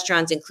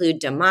restaurants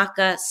include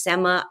Dhamaka,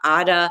 Sema,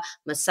 Ada,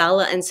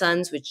 Masala and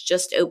Sons, which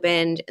just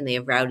opened, and they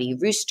have Rowdy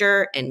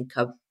Rooster and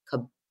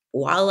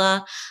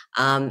Kabwala,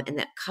 and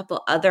a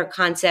couple other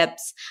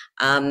concepts.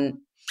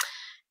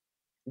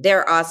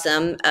 They're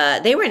awesome.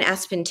 They were in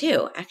Aspen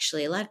too.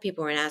 Actually, a lot of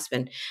people were in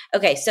Aspen.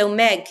 Okay, so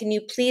Meg, can you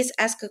please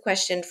ask a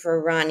question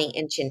for Ronnie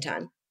and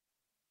Chintan?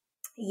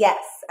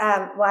 Yes.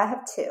 Well, I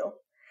have two.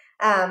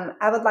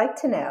 I would like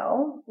to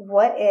know,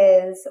 what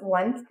is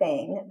one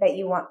thing that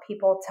you want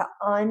people to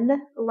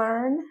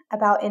unlearn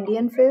about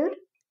Indian food?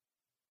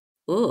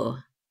 Ooh,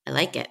 I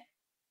like it.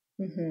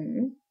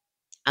 Mm-hmm.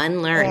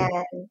 Unlearn.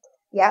 And,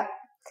 yep.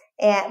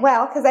 And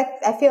well, because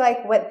I feel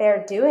like what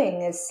they're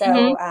doing is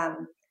so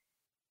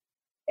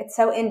it's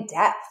so in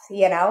depth,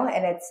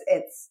 and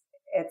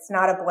it's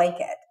not a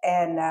blanket,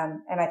 and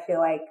I feel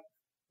like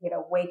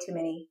way too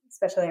many,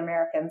 especially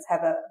Americans,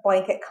 have a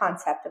blanket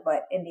concept of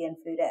what Indian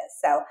food is.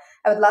 So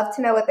I would love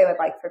to know what they would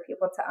like for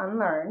people to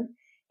unlearn.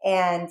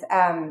 And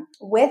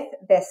with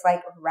this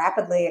like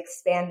rapidly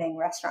expanding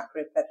restaurant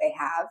group that they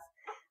have,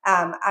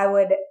 I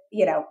would,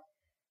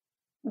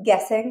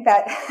 guessing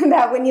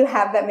that when you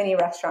have that many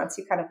restaurants,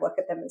 you kind of look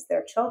at them as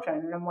their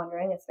children. And I'm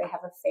wondering if they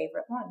have a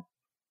favorite one.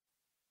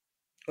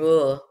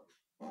 Ooh.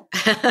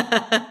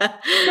 I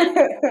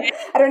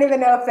don't even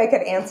know if they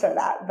could answer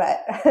that, but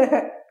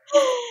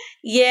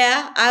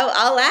yeah,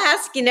 I'll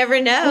ask. You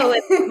never know.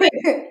 They might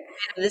have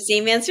the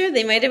same answer.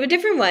 They might have a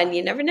different one.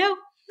 You never know.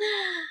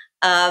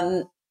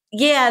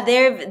 Yeah,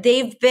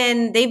 they've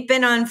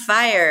been on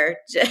fire.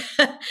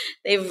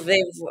 They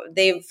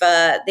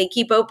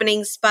keep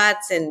opening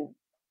spots and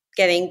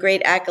getting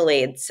great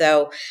accolades.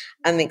 So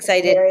I'm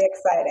excited. Very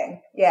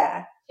exciting.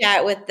 Yeah.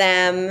 Chat with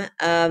them.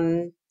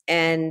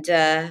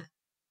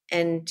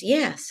 And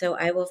yeah, so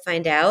I will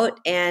find out.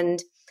 And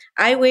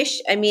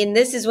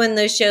this is one of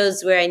those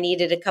shows where I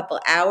needed a couple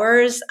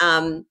hours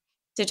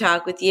to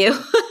talk with you.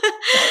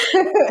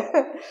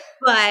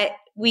 But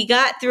we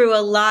got through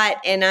a lot,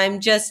 and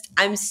I'm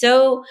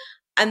so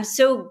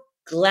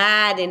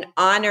glad and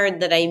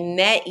honored that I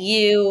met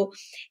you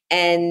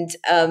and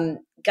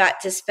got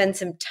to spend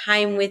some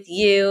time with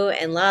you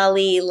and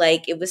Lali.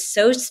 Like, it was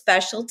so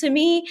special to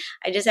me.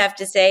 I just have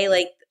to say,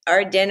 like,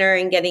 our dinner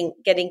and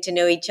getting to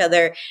know each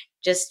other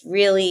just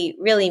really,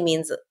 really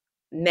means a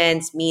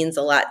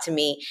lot to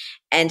me.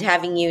 And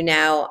having you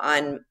now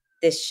on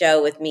this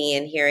show with me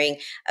and hearing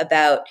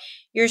about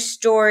your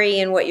story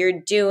and what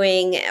you're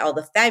doing, all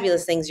the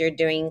fabulous things you're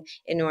doing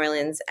in New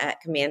Orleans at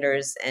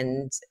Commanders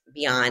and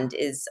beyond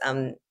is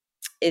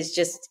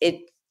just,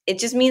 it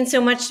just means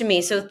so much to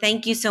me. So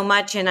thank you so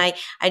much. And I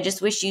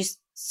just wish you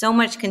so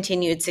much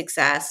continued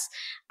success.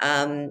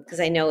 Because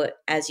I know,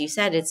 as you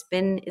said, it's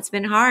been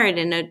hard,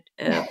 and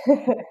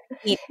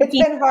it's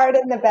been hard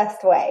in the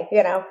best way,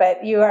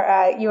 but you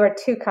are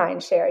too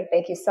kind, Sherry.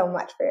 Thank you so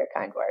much for your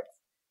kind words.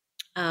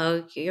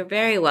 Oh, you're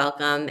very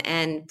welcome.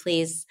 And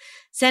please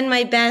send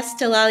my best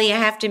to Lolly. I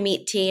have to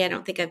meet T. I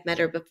don't think I've met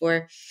her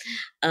before.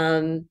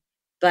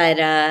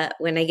 But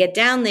when I get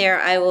down there,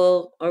 I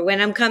will, or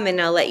when I'm coming,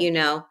 I'll let you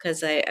know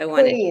because I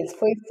want to.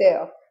 Please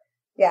do.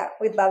 Yeah,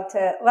 we'd love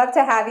to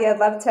have you. I'd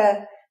love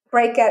to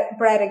break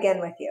bread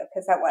again with you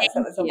because it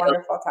was a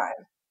wonderful time.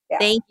 Yeah.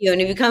 Thank you.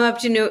 And if you come up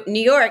to New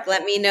York,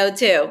 let me know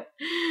too.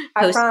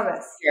 I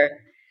promise.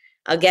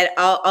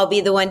 I'll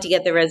be the one to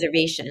get the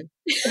reservation.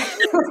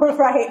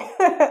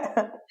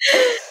 Right.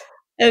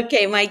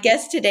 Okay, my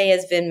guest today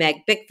has been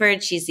Meg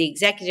Bickford. She's the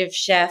executive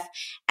chef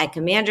at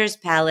Commander's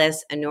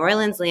Palace, a New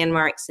Orleans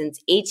landmark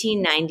since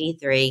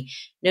 1893,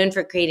 known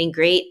for creating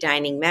great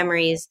dining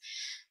memories.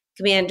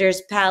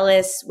 Commander's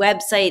Palace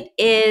website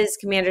is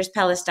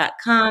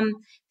commanderspalace.com.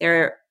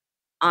 They're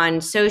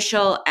on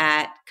social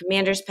at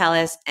Commander's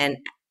Palace, and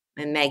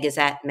Meg is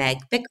at Meg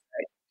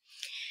Bickford.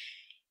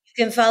 You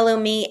can follow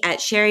me at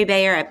Sherry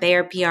Bayer, at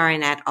Bayer PR,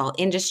 and at All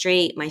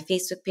Industry. My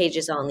Facebook page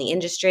is All in the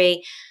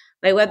Industry.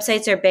 My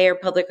websites are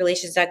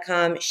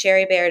BayerPublicRelations.com,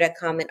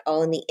 SherryBayer.com, and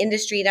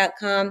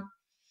AllInTheIndustry.com.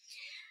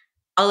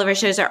 All of our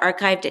shows are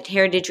archived at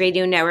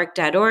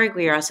heritageradionetwork.org.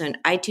 We are also on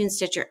iTunes,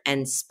 Stitcher,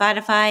 and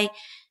Spotify.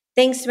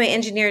 Thanks to my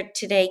engineer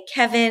today,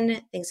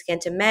 Kevin. Thanks again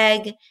to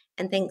Meg.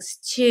 And thanks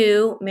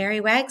to Mary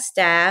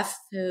Wagstaff,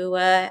 who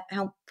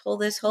helped pull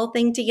this whole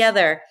thing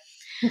together.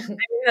 I'm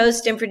your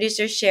host and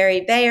producer,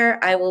 Sherry Bayer.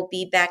 I will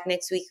be back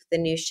next week with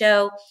a new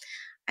show.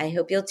 I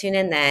hope you'll tune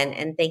in then.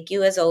 And thank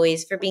you, as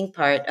always, for being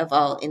part of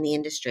All in the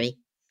Industry.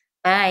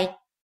 Bye.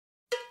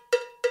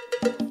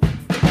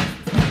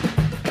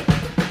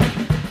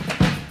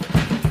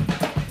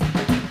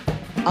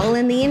 All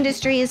in the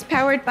Industry is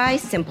powered by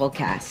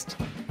Simplecast.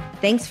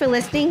 Thanks for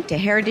listening to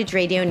Heritage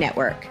Radio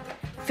Network,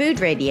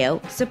 food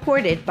radio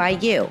supported by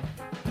you.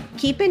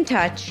 Keep in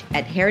touch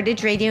at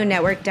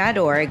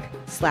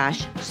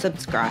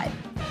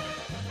heritageradionetwork.org/subscribe.